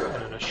boldness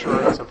and an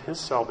assurance of his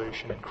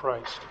salvation in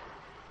Christ.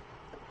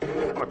 I'm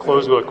going to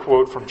close with a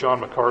quote from John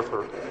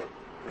MacArthur.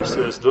 He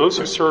says, "Those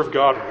who serve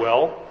God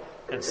well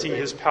and see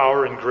his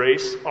power and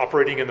grace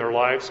operating in their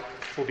lives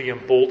will be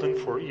emboldened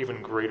for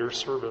even greater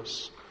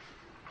service."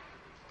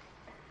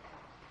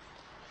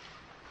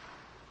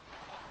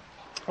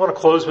 I want to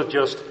close with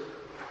just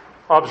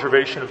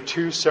observation of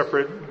two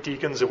separate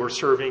deacons that were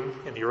serving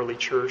in the early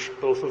church.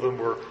 Both of them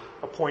were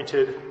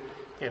appointed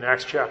in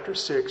Acts chapter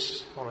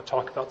 6. I want to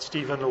talk about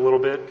Stephen a little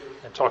bit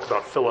and talk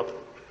about Philip.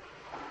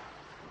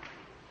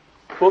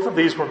 Both of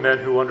these were men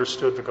who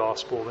understood the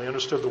gospel. They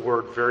understood the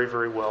word very,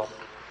 very well.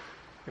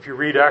 If you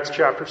read Acts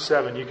chapter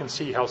 7, you can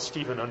see how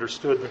Stephen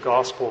understood the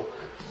gospel,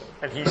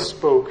 and he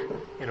spoke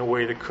in a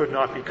way that could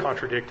not be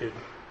contradicted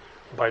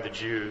by the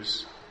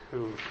Jews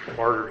who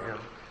martyred him.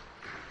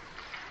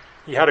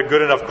 He had a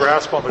good enough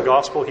grasp on the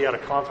gospel, he had a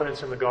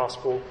confidence in the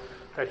gospel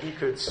that he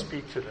could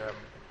speak to them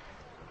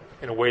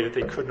in a way that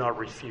they could not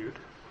refute.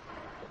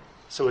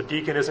 So a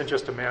deacon isn't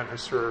just a man who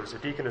serves. A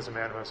deacon is a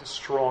man who has a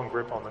strong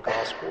grip on the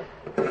gospel.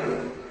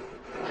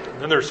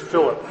 And then there's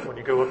Philip. When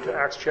you go up to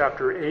Acts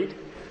chapter 8,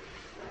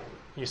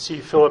 you see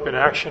Philip in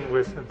action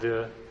with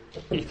the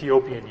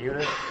Ethiopian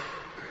eunuch.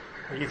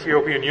 The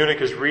Ethiopian eunuch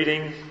is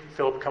reading.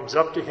 Philip comes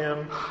up to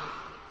him.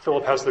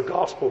 Philip has the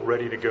gospel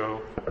ready to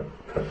go.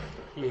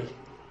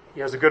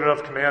 He has a good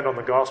enough command on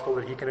the gospel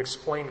that he can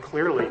explain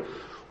clearly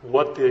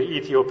what the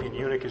Ethiopian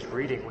eunuch is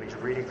reading when he's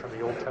reading from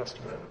the Old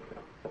Testament.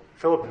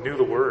 Philip knew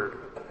the word.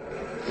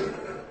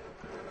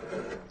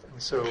 And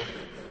so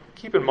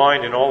keep in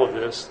mind in all of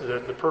this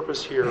that the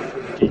purpose here for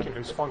the deacon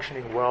who's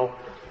functioning well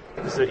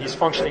is that he's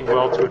functioning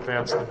well to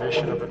advance the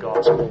mission of the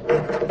gospel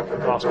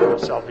of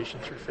salvation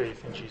through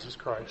faith in Jesus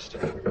Christ.